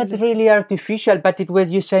 it's not really artificial, but when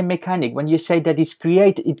you say mechanic, when you say that it's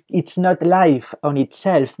created, it's not life on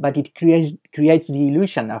itself, but it creates the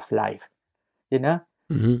illusion of life, you know.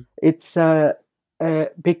 Mm-hmm. It's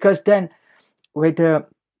because then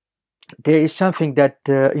there is something that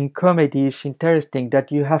in comedy is interesting,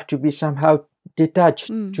 that you have to be somehow detached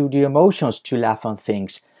to the emotions to laugh on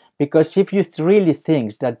things, because if you really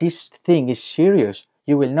think that this thing is serious,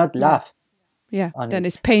 you will not laugh. Yeah, then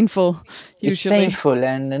it's painful, usually. It's painful,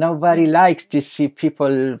 and nobody likes to see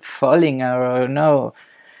people falling or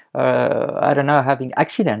I don't know, having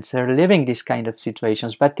accidents or living these kind of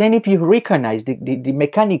situations. But then if you recognize the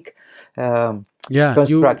mechanic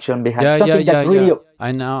construction behind something that really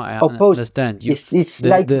I understand.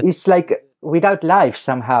 It's like without life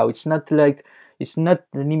somehow. It's not like, it's not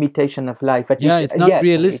an imitation of life. But it's not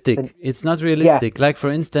realistic. It's not realistic. Like, for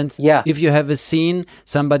instance, if you have a scene,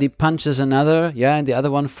 somebody punches another, and the other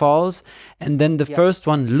one falls, and then the first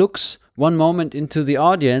one looks one moment into the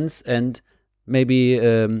audience and maybe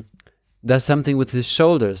does something with his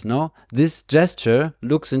shoulders, no? This gesture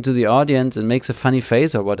looks into the audience and makes a funny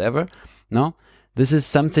face or whatever, no? This is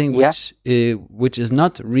something which is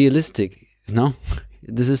not realistic, no?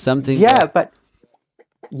 This is something... But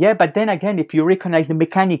then again, if you recognize the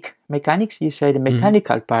mechanics, you say the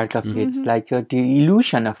mechanical part of it, like the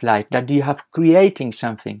illusion of life, that you have created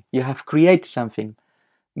something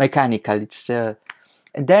mechanical. It's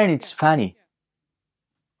and then it's funny.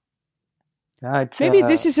 Maybe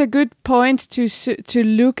this is a good point to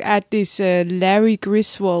look at this Larry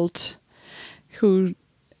Griswold, who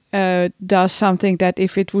does something that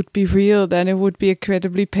if it would be real, then it would be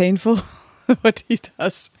incredibly painful. What he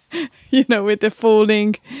does, you know, with the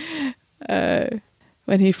falling,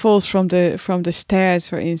 when he falls from the stairs,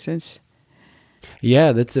 for instance.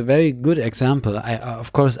 Yeah, that's a very good example.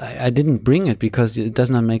 Of course, I didn't bring it because it does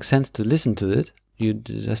not make sense to listen to it. You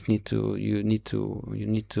just need to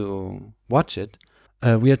watch it.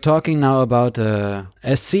 We are talking now about a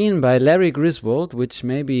scene by Larry Griswold, which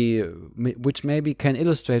maybe can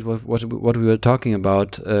illustrate what we were talking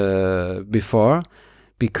about before.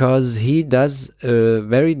 Because he does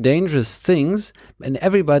very dangerous things, and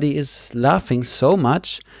everybody is laughing so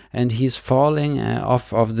much, and he's falling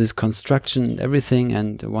off of this construction and everything,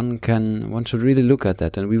 and one should really look at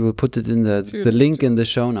that, and we will put it in the link in the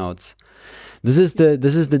show notes. This is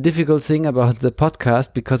the difficult thing about the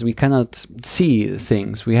podcast, because we cannot see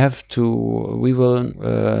things. We will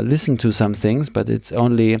listen to some things, but it's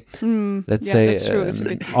only let's say that's true. It's a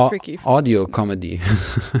bit tricky. Audio comedy.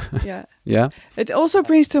 Yeah. Yeah. It also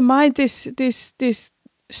brings to mind this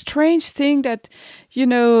strange thing that, you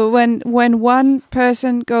know, when one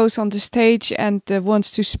person goes on the stage and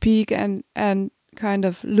wants to speak and kind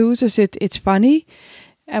of loses it, it's funny,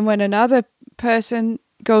 and when another person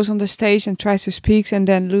goes on the stage and tries to speak and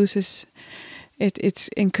then loses it's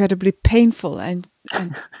incredibly painful and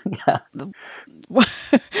Yeah.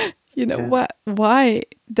 you know, Yeah. why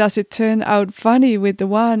does it turn out funny with the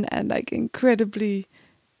one and like incredibly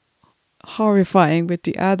horrifying with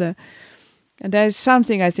the other? And there's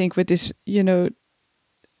something, I think, with this, you know,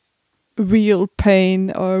 real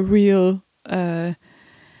pain or real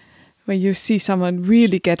when you see someone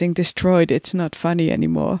really getting destroyed, it's not funny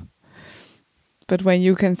anymore. But when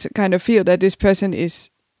you can kind of feel that this person is,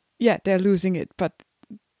 yeah, they're losing it, but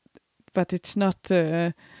it's not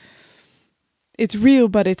it's real,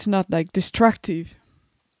 but it's not like destructive.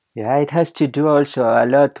 Yeah, it has to do also a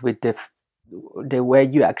lot with the way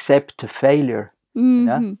you accept failure. You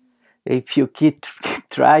know, if you keep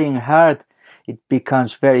trying hard, it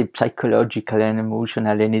becomes very psychological and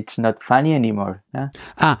emotional, and it's not funny anymore. Yeah?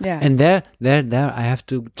 Yeah. And there, I have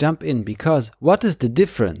to jump in, because what is the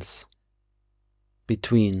difference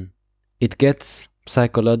between it gets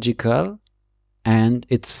psychological and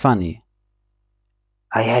it's funny?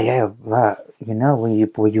 Yeah. Well, you know, when you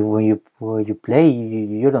play,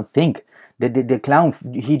 you don't think. The clown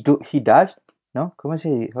he does. No,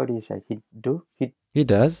 how do you say He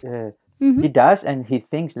does. he does, and he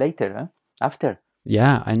thinks later, huh? After.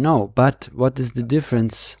 Yeah, I know, but what is the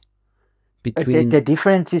difference between? The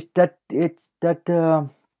difference is that it's that you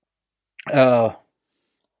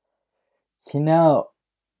know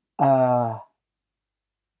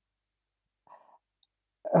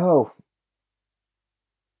oh,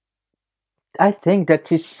 I think that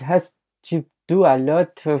this has to do a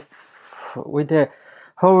lot of with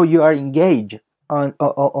how you are engaged on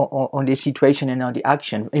the situation and on the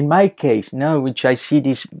action. In my case, now, which I see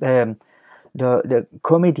this the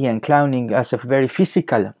comedy and clowning as a very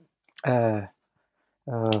physical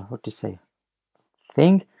what to say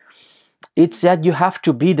thing. It's that you have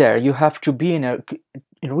to be there. You have to be in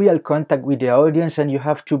real contact with the audience, and you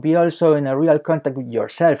have to be also in a real contact with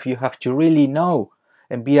yourself. You have to really know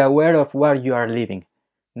and be aware of where you are living,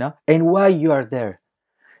 no, and why you are there.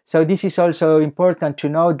 So this is also important to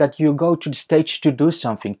know that you go to the stage to do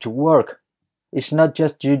something, to work. It's not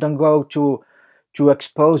just you don't go to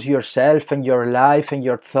expose yourself and your life and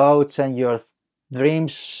your thoughts and your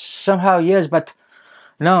dreams. Somehow, yes, but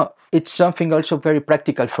no, it's something also very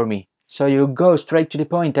practical for me. So you go straight to the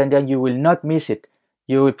point, and then you will not miss it.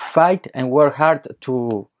 You will fight and work hard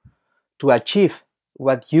to achieve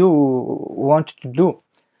what you want to do.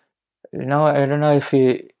 You know, I don't know if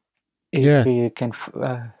Yes. you can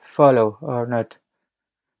follow or not.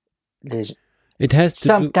 This It has to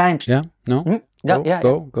sometimes. do. Yeah. No. No.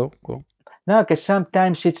 Go. No, because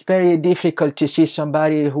sometimes it's very difficult to see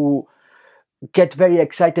somebody who get very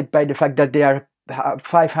excited by the fact that there are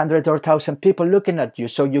 500 or 1,000 people looking at you,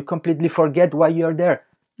 so you completely forget why you're there.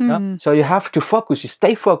 No? So you have to focus,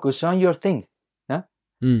 stay focused on your thing, no?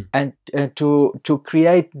 And to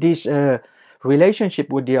create this relationship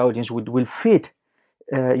with the audience will fit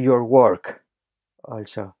your work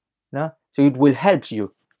also, no? So it will help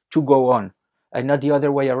you to go on, and not the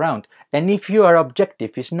other way around. And if your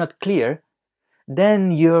objective is not clear,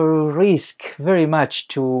 then you risk very much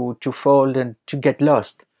to fall and to get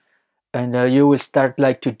lost, and you will start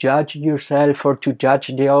like to judge yourself or to judge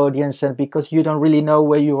the audience, and because you don't really know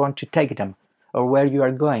where you want to take them or where you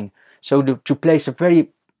are going. So to place a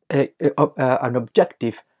very an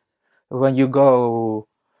objective when you go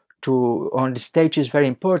to on the stage is very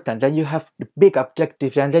important. Then you have the big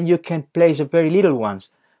objectives, and then you can place a very little ones.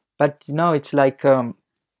 But you know, it's like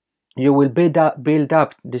you will build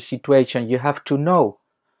up the situation. You have to know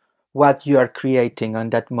what you are creating on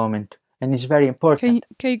that moment, and it's very important.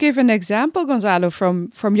 Can you give an example, Gonzalo,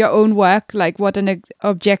 from your own work, like what an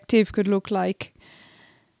objective could look like?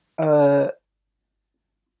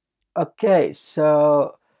 Okay,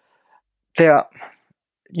 so there,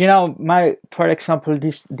 you know, for example,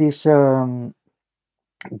 this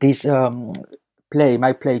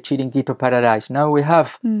my play Chiringuito Paradise. Now we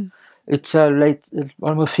have it's a late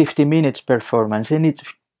almost 50 minutes performance, and it's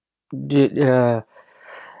the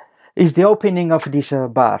opening of this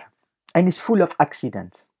bar, and it's full of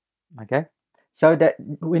accidents. Okay, so that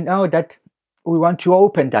we know that we want to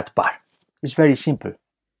open that bar. It's very simple.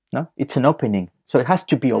 No, it's an opening, so it has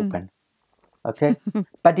to be open. Okay,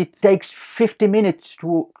 but it takes 50 minutes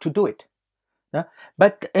to do it. No?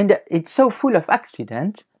 And it's so full of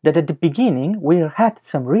accidents that at the beginning we had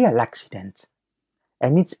some real accidents,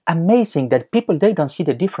 and it's amazing that people, they don't see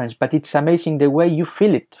the difference, but it's amazing the way you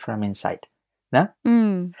feel it from inside. No?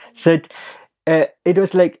 So it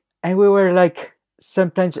was like, and we were like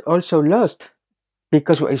sometimes also lost,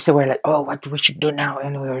 because we were like, oh, what we should do now,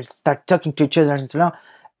 and we will start talking to each other and so on.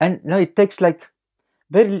 And no, it takes like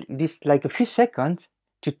like a few seconds,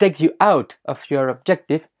 to take you out of your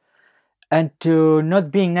objective and to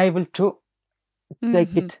not being able to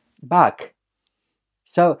take it back.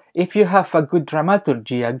 So if you have a good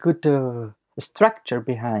dramaturgy, a good structure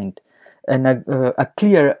behind, and a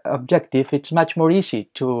clear objective, it's much more easy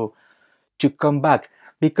to come back.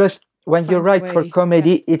 Because when you write for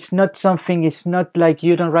comedy, it's not like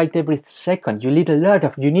you don't write every second. You need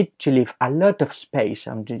to leave a lot of space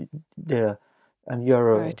on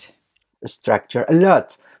your structure, a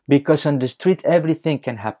lot, because on the street everything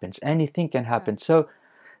can happen, anything can happen. So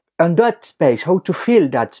on that space, how to fill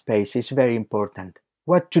that space is very important.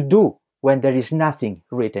 What to do when there is nothing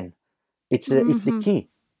written, it's the key.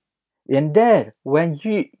 And there, then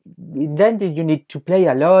you need to play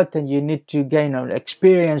a lot, and you need to gain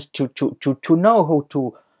experience to know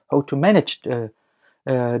how to manage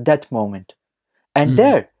that moment. And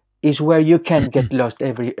there is where you can get lost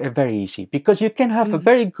very easy, because you can have a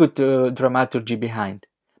very good dramaturgy behind,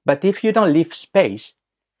 but if you don't leave space,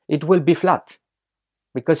 it will be flat,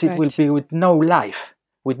 because it will be with no life,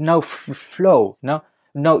 with no flow. No,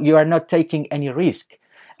 you are not taking any risk.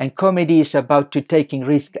 And comedy is about to taking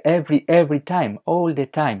risk every time, all the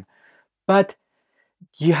time. But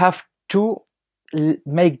you have to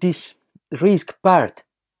make this risk part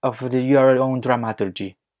of your own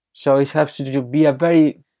dramaturgy. So it has to be a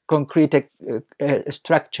very concrete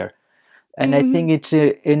structure. And I think it's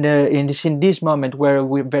in this moment where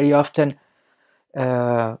we very often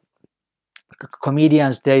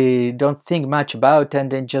comedians, they don't think much about,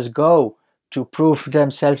 and then just go to prove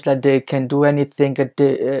themselves that they can do anything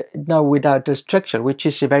without a structure, which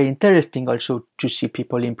is very interesting also to see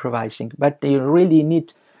people improvising. But you really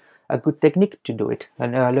need a good technique to do it,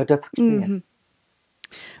 and a lot of experience.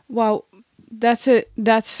 Wow, that's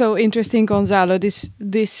so interesting, Gonzalo.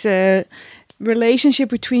 This relationship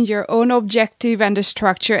between your own objective and the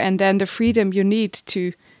structure, and then the freedom you need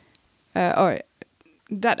to, or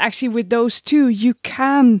that actually with those two you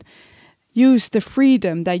can use the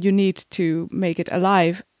freedom that you need to make it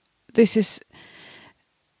alive. This is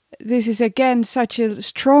again such a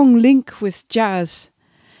strong link with jazz,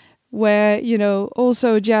 where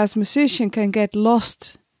also a jazz musician can get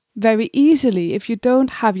lost very easily if you don't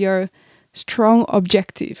have your strong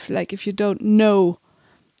objective. Like if you don't know,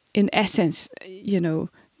 in essence, you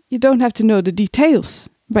don't have to know the details,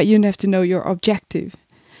 but you have to know your objective,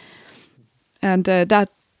 and that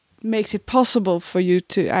makes it possible for you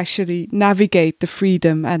to actually navigate the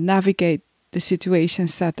freedom and navigate the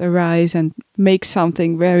situations that arise and make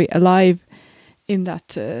something very alive in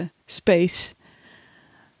that space.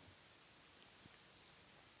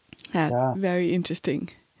 Very interesting.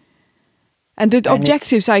 And the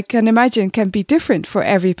objectives, I can imagine, can be different for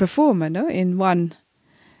every performer, no? In one.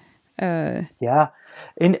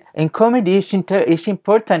 In comedy, it's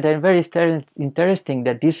important and very interesting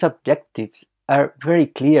that these objectives are very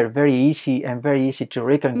clear, very easy, and very easy to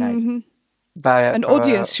recognize. By an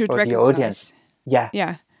audience should recognize. The audience.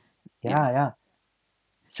 Yeah.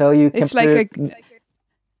 So you can. It's like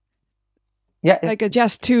like a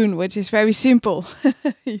jazz tune, which is very simple.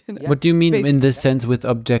 What do you mean in this sense with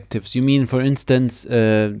objectives? You mean, for instance,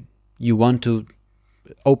 you want to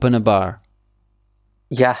open a bar?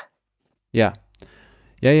 Yeah.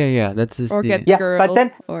 That's this. Or get girl, but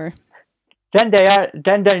then, or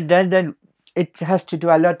then it has to do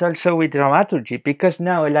a lot also with dramaturgy, because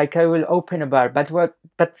now, like, I will open a bar,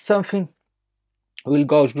 but something will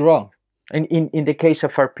go wrong in the case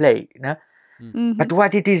of our play, no? But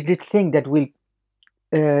what it is, the thing that will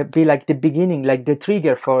be like the beginning, like the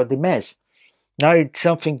trigger for the mess. Now it's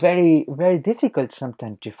something very, very difficult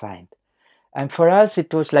sometimes to find. And for us,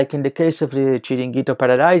 it was like in the case of the Chiringuito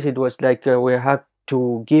Paradise, it was like we had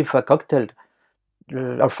to give a cocktail,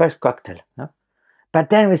 our first cocktail. No? But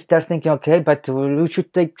then we start thinking, okay, but we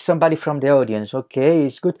should take somebody from the audience. Okay,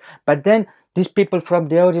 it's good. But then these people from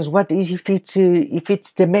the audience, what is if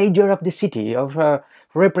it's the mayor of the city,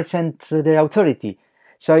 represents the authority?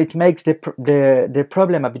 So it makes the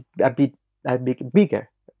problem a bit bigger.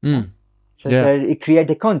 So it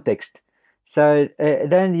creates a context. So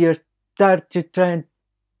then you start to try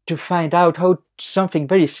to find out how something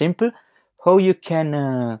very simple, how you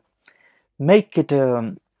can make it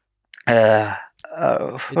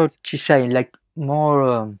how to say, like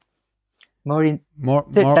more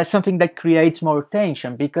that's something that creates more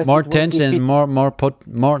tension, because more tension,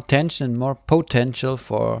 more tension, more potential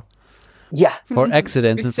for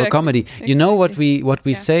accidents and for comedy. Exactly. You know what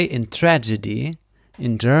we say in tragedy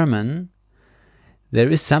in German? There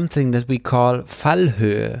is something that we call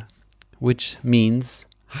Fallhöhe, which means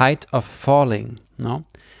height of falling. No,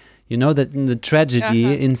 You know that in the tragedy,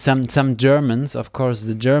 Uh-huh. in some Germans, of course,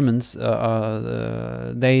 the Germans,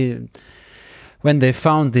 they, when they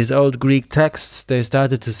found these old Greek texts, they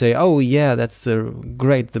started to say, "Oh yeah, that's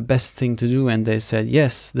great, the best thing to do." And they said,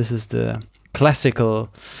 "Yes, this is the classical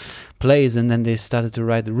plays." And then they started to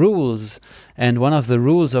write rules. And one of the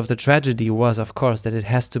rules of the tragedy was, of course, that it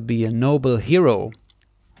has to be a noble hero.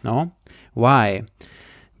 No, why?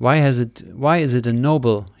 Why is it a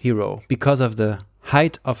noble hero? Because of the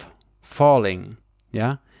height of falling.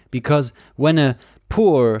 Yeah, because when a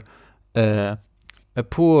poor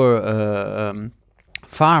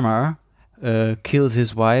farmer kills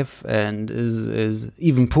his wife and is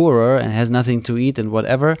even poorer and has nothing to eat and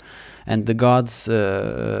whatever, and the gods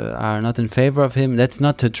are not in favor of him, that's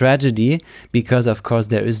not a tragedy, because of course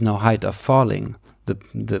there is no height of falling.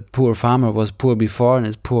 The poor farmer was poor before and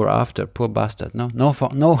is poor after, poor bastard.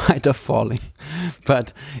 No height of falling.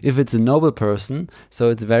 But if it's a noble person, so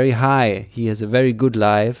it's very high, he has a very good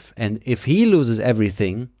life, and if he loses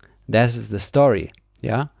everything, that is the story.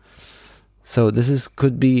 Yeah. So this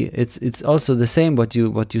could be, it's also the same what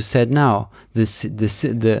you said now. The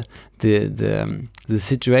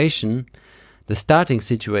situation, the starting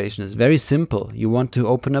situation is very simple. You want to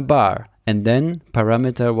open a bar, and then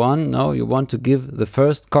parameter 1, you want to give the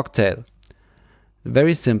first cocktail.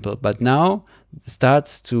 Very simple. But now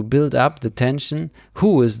starts to build up the tension.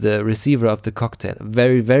 Who is the receiver of the cocktail? A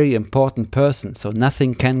very, very important person. So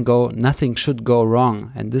nothing should go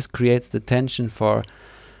wrong, and this creates the tension for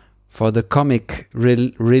the comic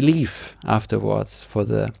relief afterwards, for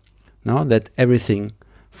that everything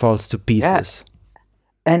falls to pieces. Yeah.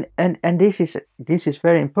 And this is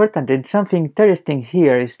very important. And something interesting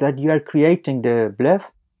here is that you are creating the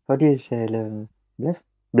bluff. What is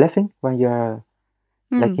bluffing when you are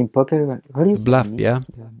like in poker? What is bluff? Yeah.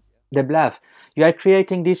 The bluff. You are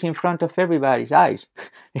creating this in front of everybody's eyes.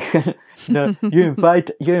 You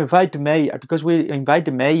invite the mayor, because we invite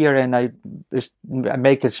the mayor, and I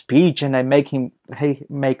make a speech, and I make him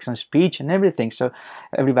make some speech and everything, so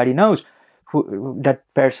everybody knows that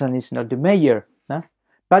person is not the mayor. No?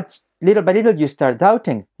 But little by little you start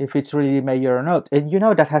doubting if it's really the mayor or not, and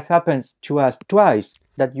that has happened to us twice,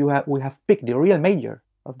 that we have picked the real mayor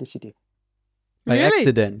of the city by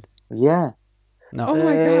accident. Yeah. No, oh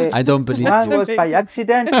my God. I don't believe one you. was by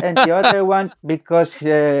accident, and the other one because he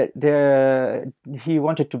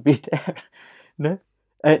wanted to be there. No?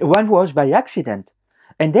 One was by accident,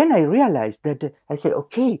 and then I realized that I said,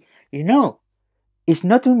 okay, it's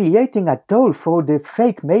not humiliating at all for the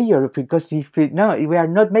fake mayor, because we are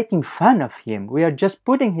not making fun of him. We are just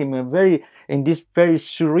putting him in this very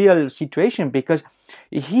surreal situation, because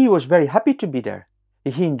he was very happy to be there.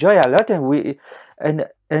 He enjoyed a lot,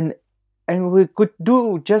 and we could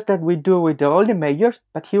do just that we do with all the mayors,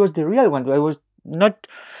 but he was the real one. I was not,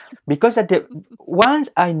 because once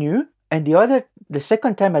I knew, and the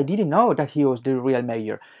second time I didn't know that he was the real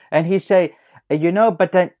mayor. And he say,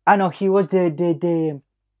 but I know he was the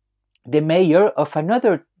mayor of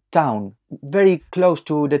another town very close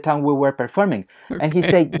to the town we were performing. Okay. And he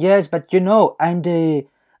said, yes, but I'm the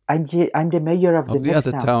mayor of the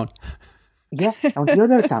other town. Yeah, on the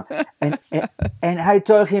other town, and I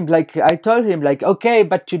told him okay,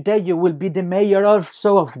 but today you will be the mayor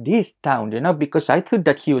also of this town, because I thought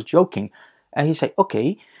that he was joking, and he said,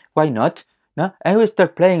 okay, why not? No, and we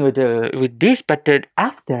start playing with this, but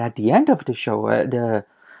at the end of the show, the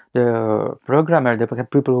programmer, the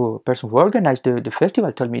person who organized the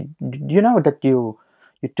festival, told me, do you know that you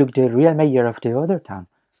took the real mayor of the other town?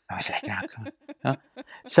 I was like, no.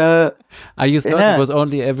 So you thought it was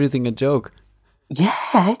only everything a joke? Yeah,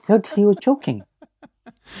 I thought he was joking.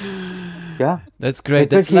 Yeah, that's great.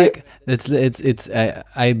 That's it's.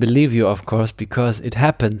 I believe you, of course, because it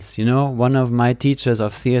happens. One of my teachers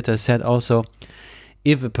of theater said also,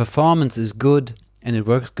 if a performance is good and it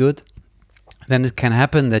works good, then it can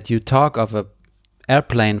happen that you talk of a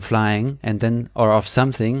airplane flying or of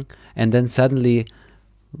something, and then suddenly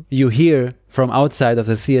you hear from outside of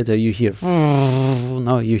the theater, you hear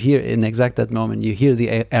you hear in exact that moment, you hear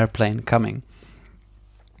the airplane coming.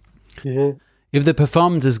 Yeah. If the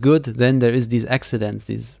performance is good, then there is these accidents,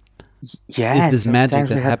 this magic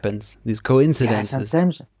that happens, these coincidences.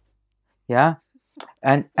 Yeah,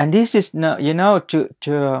 and this is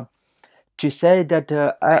to say that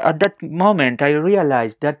at that moment I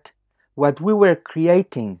realized that what we were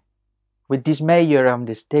creating with this mayor on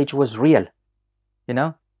the stage was real.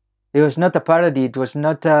 It was not a parody. It was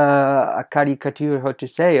not a caricature, how to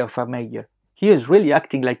say, of a mayor. He was really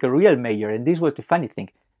acting like a real mayor, and this was the funny thing,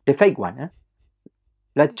 the fake one.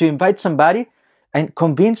 Like to invite somebody, and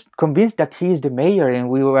convinced that he is the mayor, and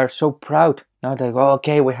we were so proud. Now that,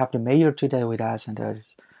 okay, we have the mayor today with us, and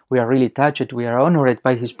we are really touched. We are honored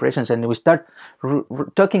by his presence, and we start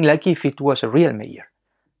talking like if it was a real mayor.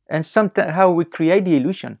 And somehow we create the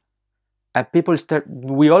illusion, and people start.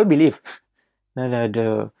 We all believe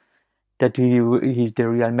that he is the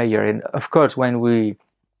real mayor. And of course, when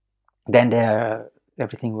then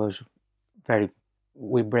everything was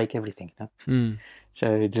we break everything. No?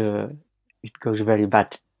 So it goes very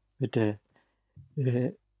bad. But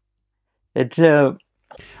it's.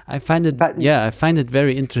 I find it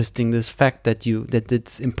very interesting, this fact that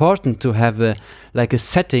it's important to have a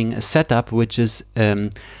setup which is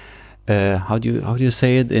how do you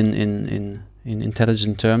say it in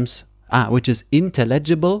intelligent terms? Which is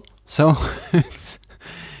intelligible. So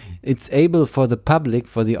it's able for the public,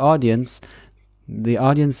 for the audience. The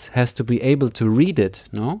audience has to be able to read it,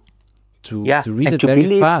 no? To read it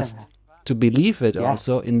very fast, to believe it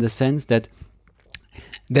also, in the sense that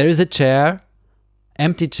there is a chair,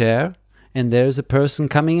 empty chair, and there is a person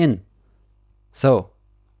coming in. So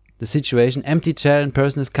the situation, empty chair and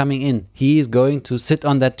person is coming in. He is going to sit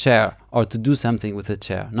on that chair or to do something with the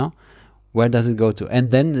chair, no? Where does it go to?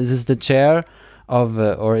 And then this is the chair of,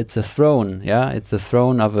 or it's a throne, it's a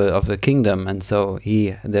throne of a kingdom, and so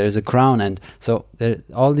there is a crown, and so there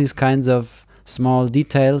all these kinds of small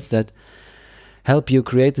details that help you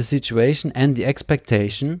create the situation and the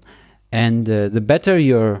expectation, and the better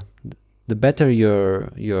your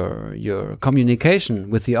communication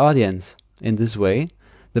with the audience in this way,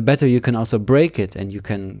 the better you can also break it and you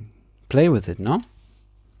can play with it, no?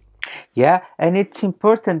 Yeah, and it's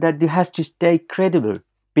important that it has to stay credible,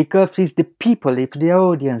 because if the people, if the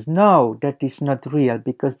audience know that it's not real,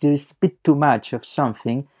 because there is a bit too much of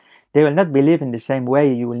something, they will not believe in the same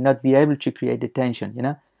way. You will not be able to create the tension, you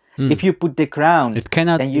know? If you put the crown, if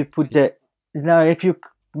you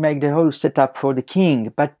make the whole setup for the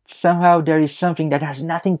king, but somehow there is something that has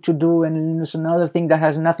nothing to do, and there's another thing that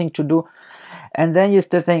has nothing to do, and then you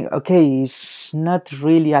start saying, okay, he's not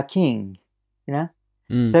really a king, you know?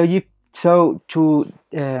 There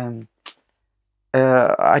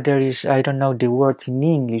is, I don't know the word in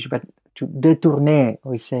English, but to détourner,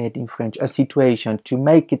 we say it in French, a situation, to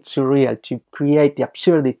make it surreal, to create the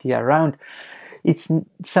absurdity around. It's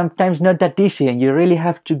sometimes not that easy, and you really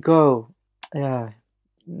have to go, little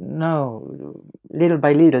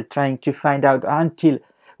by little, trying to find out until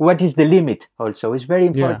what is the limit. Also, it's very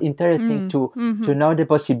interesting to know the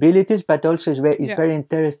possibilities, but also it's very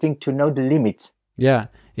interesting to know the limits. Yeah.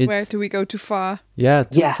 Where do we go too far? Yeah,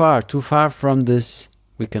 too far from this.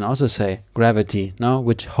 We can also say gravity, no,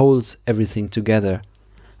 which holds everything together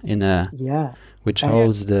which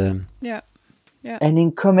holds the. Yeah. And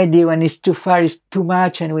in comedy, when it's too far, it's too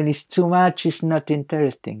much, and when it's too much, it's not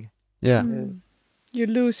interesting. Yeah. You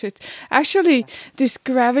lose it. Actually, this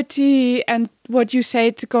gravity and what you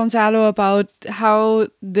said, Gonzalo, about how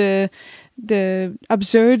the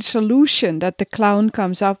absurd solution that the clown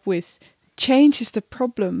comes up with changes the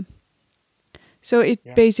problem. So it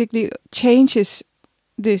basically changes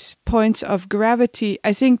these points of gravity.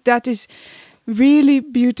 I think that is really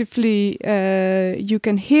beautifully, you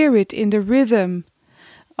can hear it in the rhythm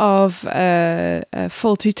of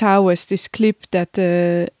Faulty Towers, this clip that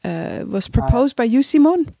was proposed by you,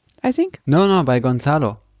 Simon, I think? No, by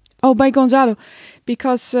Gonzalo. Oh, by Gonzalo.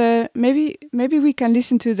 Because maybe we can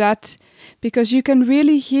listen to that, because you can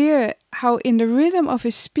really hear how in the rhythm of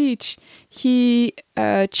his speech he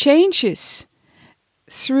changes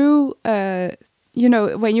through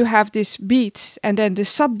when you have these beats and then the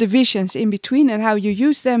subdivisions in between, and how you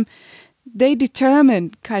use them, they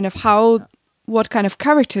determine kind of what kind of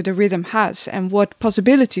character the rhythm has and what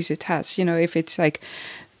possibilities it has. If it's like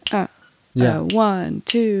 1,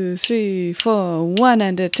 2, 3, 4, 1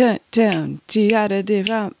 and a turn down,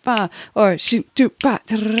 or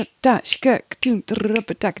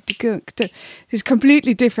it's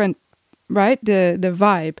completely different, right? The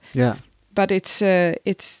vibe. Yeah. But it's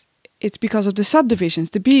because of the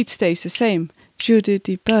subdivisions. The beat stays the same. But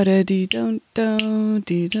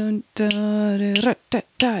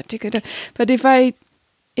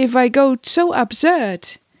if I go so absurd,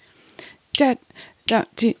 I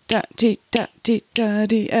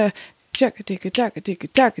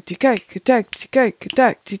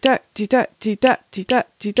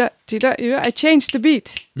changed the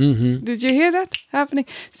beat. Did you hear that happening?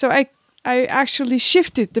 So I actually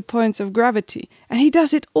shifted the points of gravity, and he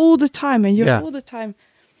does it all the time, and you're all the time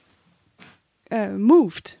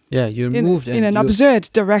moved. Yeah, you're moved in an absurd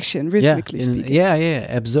direction, rhythmically speaking. Yeah,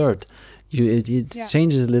 absurd. it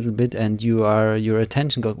changes a little bit, and your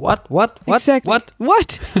attention goes what exactly.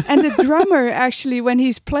 What? And the drummer actually, when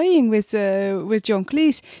he's playing with John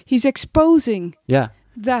Cleese, he's exposing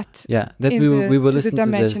that we will listen the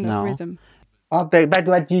to this dimension now. of rhythm. Oh, but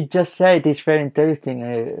what you just said is very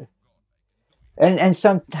interesting, and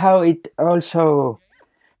somehow it also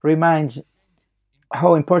reminds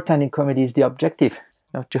how important in comedy is the objective,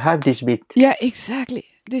 to have this bit. Yeah, exactly.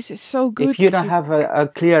 This is so good. If you don't have a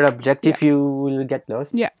clear objective, you will get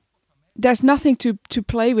lost. Yeah, there's nothing to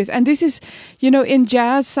play with, and this is, in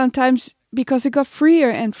jazz sometimes, because it got freer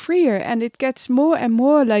and freer, and it gets more and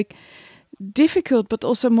more like difficult, but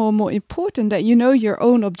also more and more important that you know your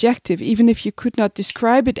own objective, even if you could not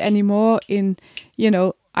describe it anymore in,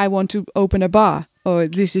 I want to open a bar, or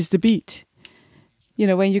this is the beat.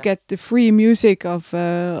 When you get the free music of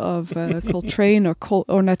Coltrane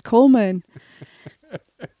or Nat Coleman,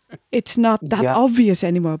 it's not that obvious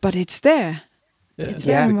anymore, but it's there. Yeah, it's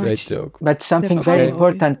very much a great joke. But something very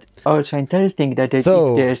important, also interesting, that there's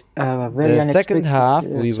a very the second half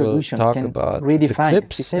we will talk about the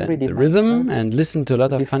clips and the rhythm and listen to a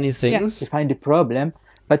lot of funny things. Define the problem,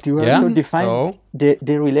 but you also define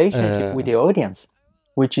the relationship with the audience,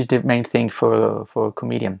 which is the main thing for a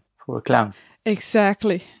comedian, for a clown.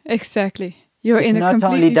 Exactly. You're in a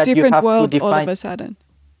completely different world all of a sudden.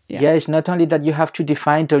 Yeah, it's not only that you have to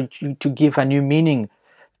define to give a new meaning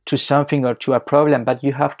to something or to a problem, but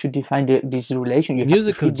you have to define this relation.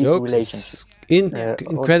 Musical jokes is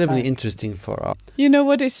incredibly interesting for us.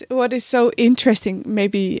 What is so interesting?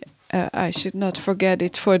 Maybe I should not forget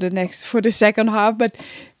it for the second half, but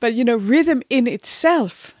rhythm in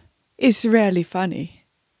itself is rarely funny.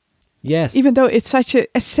 Yes, even though it's such an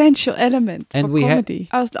essential element for comedy.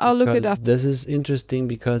 I'll look it up. This is interesting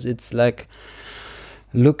because it's like,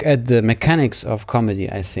 look at the mechanics of comedy,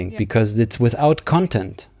 I think, because it's without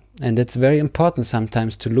content, and it's very important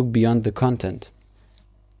sometimes to look beyond the content.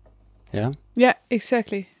 Yeah. Yeah,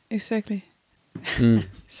 exactly. Sorry.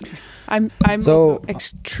 I'm also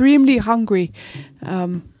extremely hungry,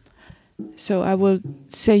 so I will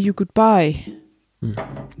say you goodbye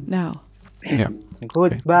now. Yeah.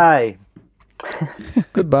 Goodbye.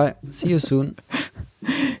 Goodbye. See you soon.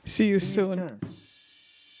 See you soon.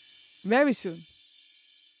 Very soon.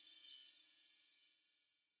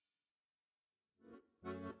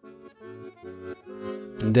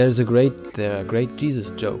 There are great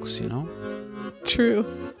Jesus jokes, True.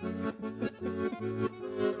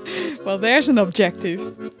 Well, there's an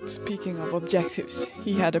objective. Speaking of objectives,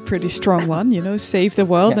 he had a pretty strong one, save the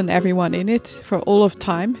world and everyone in it for all of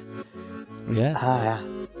time. Yes.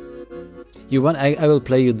 You want? I will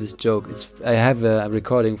play you this joke. I have a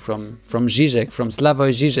recording from Žižek, from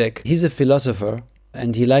Slavoj Žižek. He's a philosopher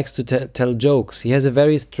and he likes to tell jokes. He has a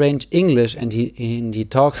very strange English and he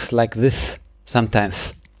talks like this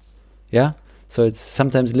sometimes. Yeah. So it's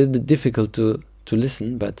sometimes a little bit difficult to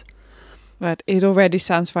listen, but it already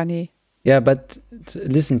sounds funny. Yeah, but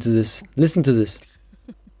listen to this. Listen to this.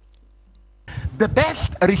 The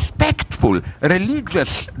best respectful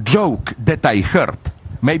religious joke that I heard,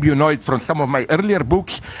 maybe you know it from some of my earlier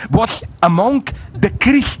books, was among the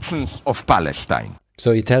Christians of Palestine.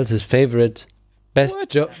 So he tells his favorite best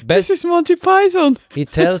joke. This is Monty Python. He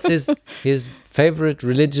tells his favorite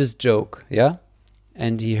religious joke, yeah?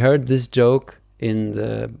 And he heard this joke in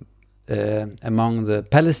among the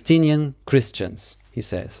Palestinian Christians, he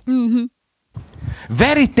says. Mm-hmm.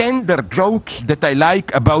 Very tender jokes that I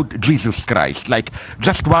like about Jesus Christ, like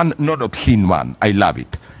just one non-obscene one. I love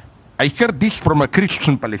it. I heard this from a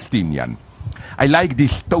Christian Palestinian. I like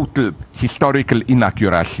this total historical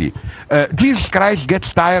inaccuracy. Jesus Christ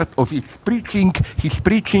gets tired of his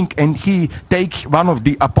preaching, and he takes one of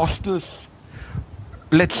the apostles.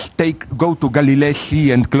 Let's go to Galilee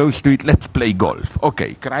Sea and close to it, let's play golf.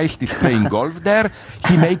 Okay, Christ is playing golf there.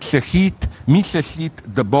 He makes a hit, misses it,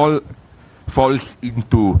 the ball falls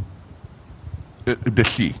into the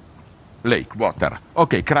sea, lake, water.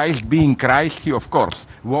 Okay, Christ being Christ, he of course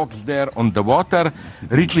walks there on the water,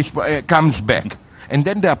 comes back. And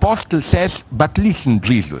then the apostle says, but listen,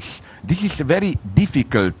 Jesus, this is a very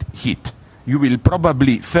difficult hit. You will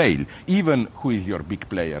probably fail. Even, who is your big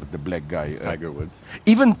player, the black guy? Tiger Woods.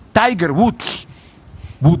 Even Tiger Woods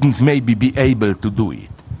wouldn't maybe be able to do it.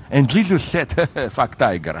 And Jesus said, fuck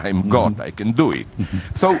Tiger, I'm God, I can do it.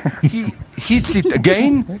 So he hits it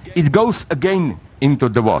again, it goes again into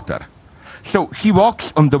the water. So he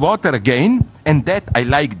walks on the water again, and that I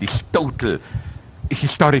like this total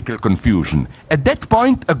historical confusion. At that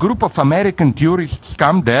point, a group of American tourists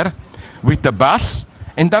come there with a bus,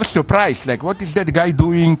 and are surprised, like, what is that guy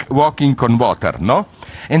doing walking on water, no?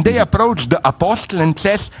 And they approach the apostle and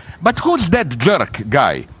says, but who's that jerk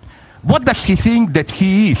guy? What does he think that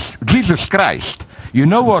he is? Jesus Christ. You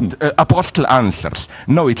know what apostle answers?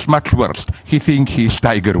 No, it's much worse. He thinks he's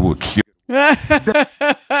Tiger Woods.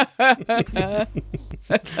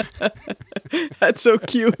 That's so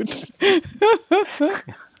cute.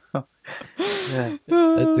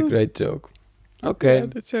 That's a great joke. Okay. Yeah,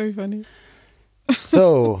 that's very funny.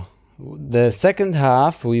 So, the second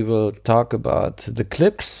half, we will talk about the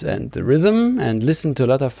clips and the rhythm and listen to a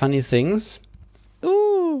lot of funny things.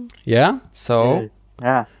 Ooh. Yeah? So,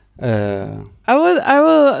 Yeah. I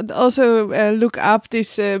will also look up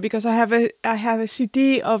this because I have a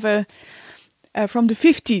CD of from the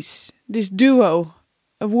 50s. This duo,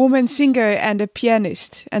 a woman singer and a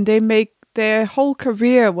pianist, and their whole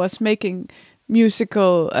career was making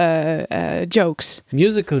musical jokes.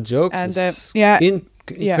 Musical jokes And is yeah,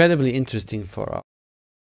 incredibly interesting for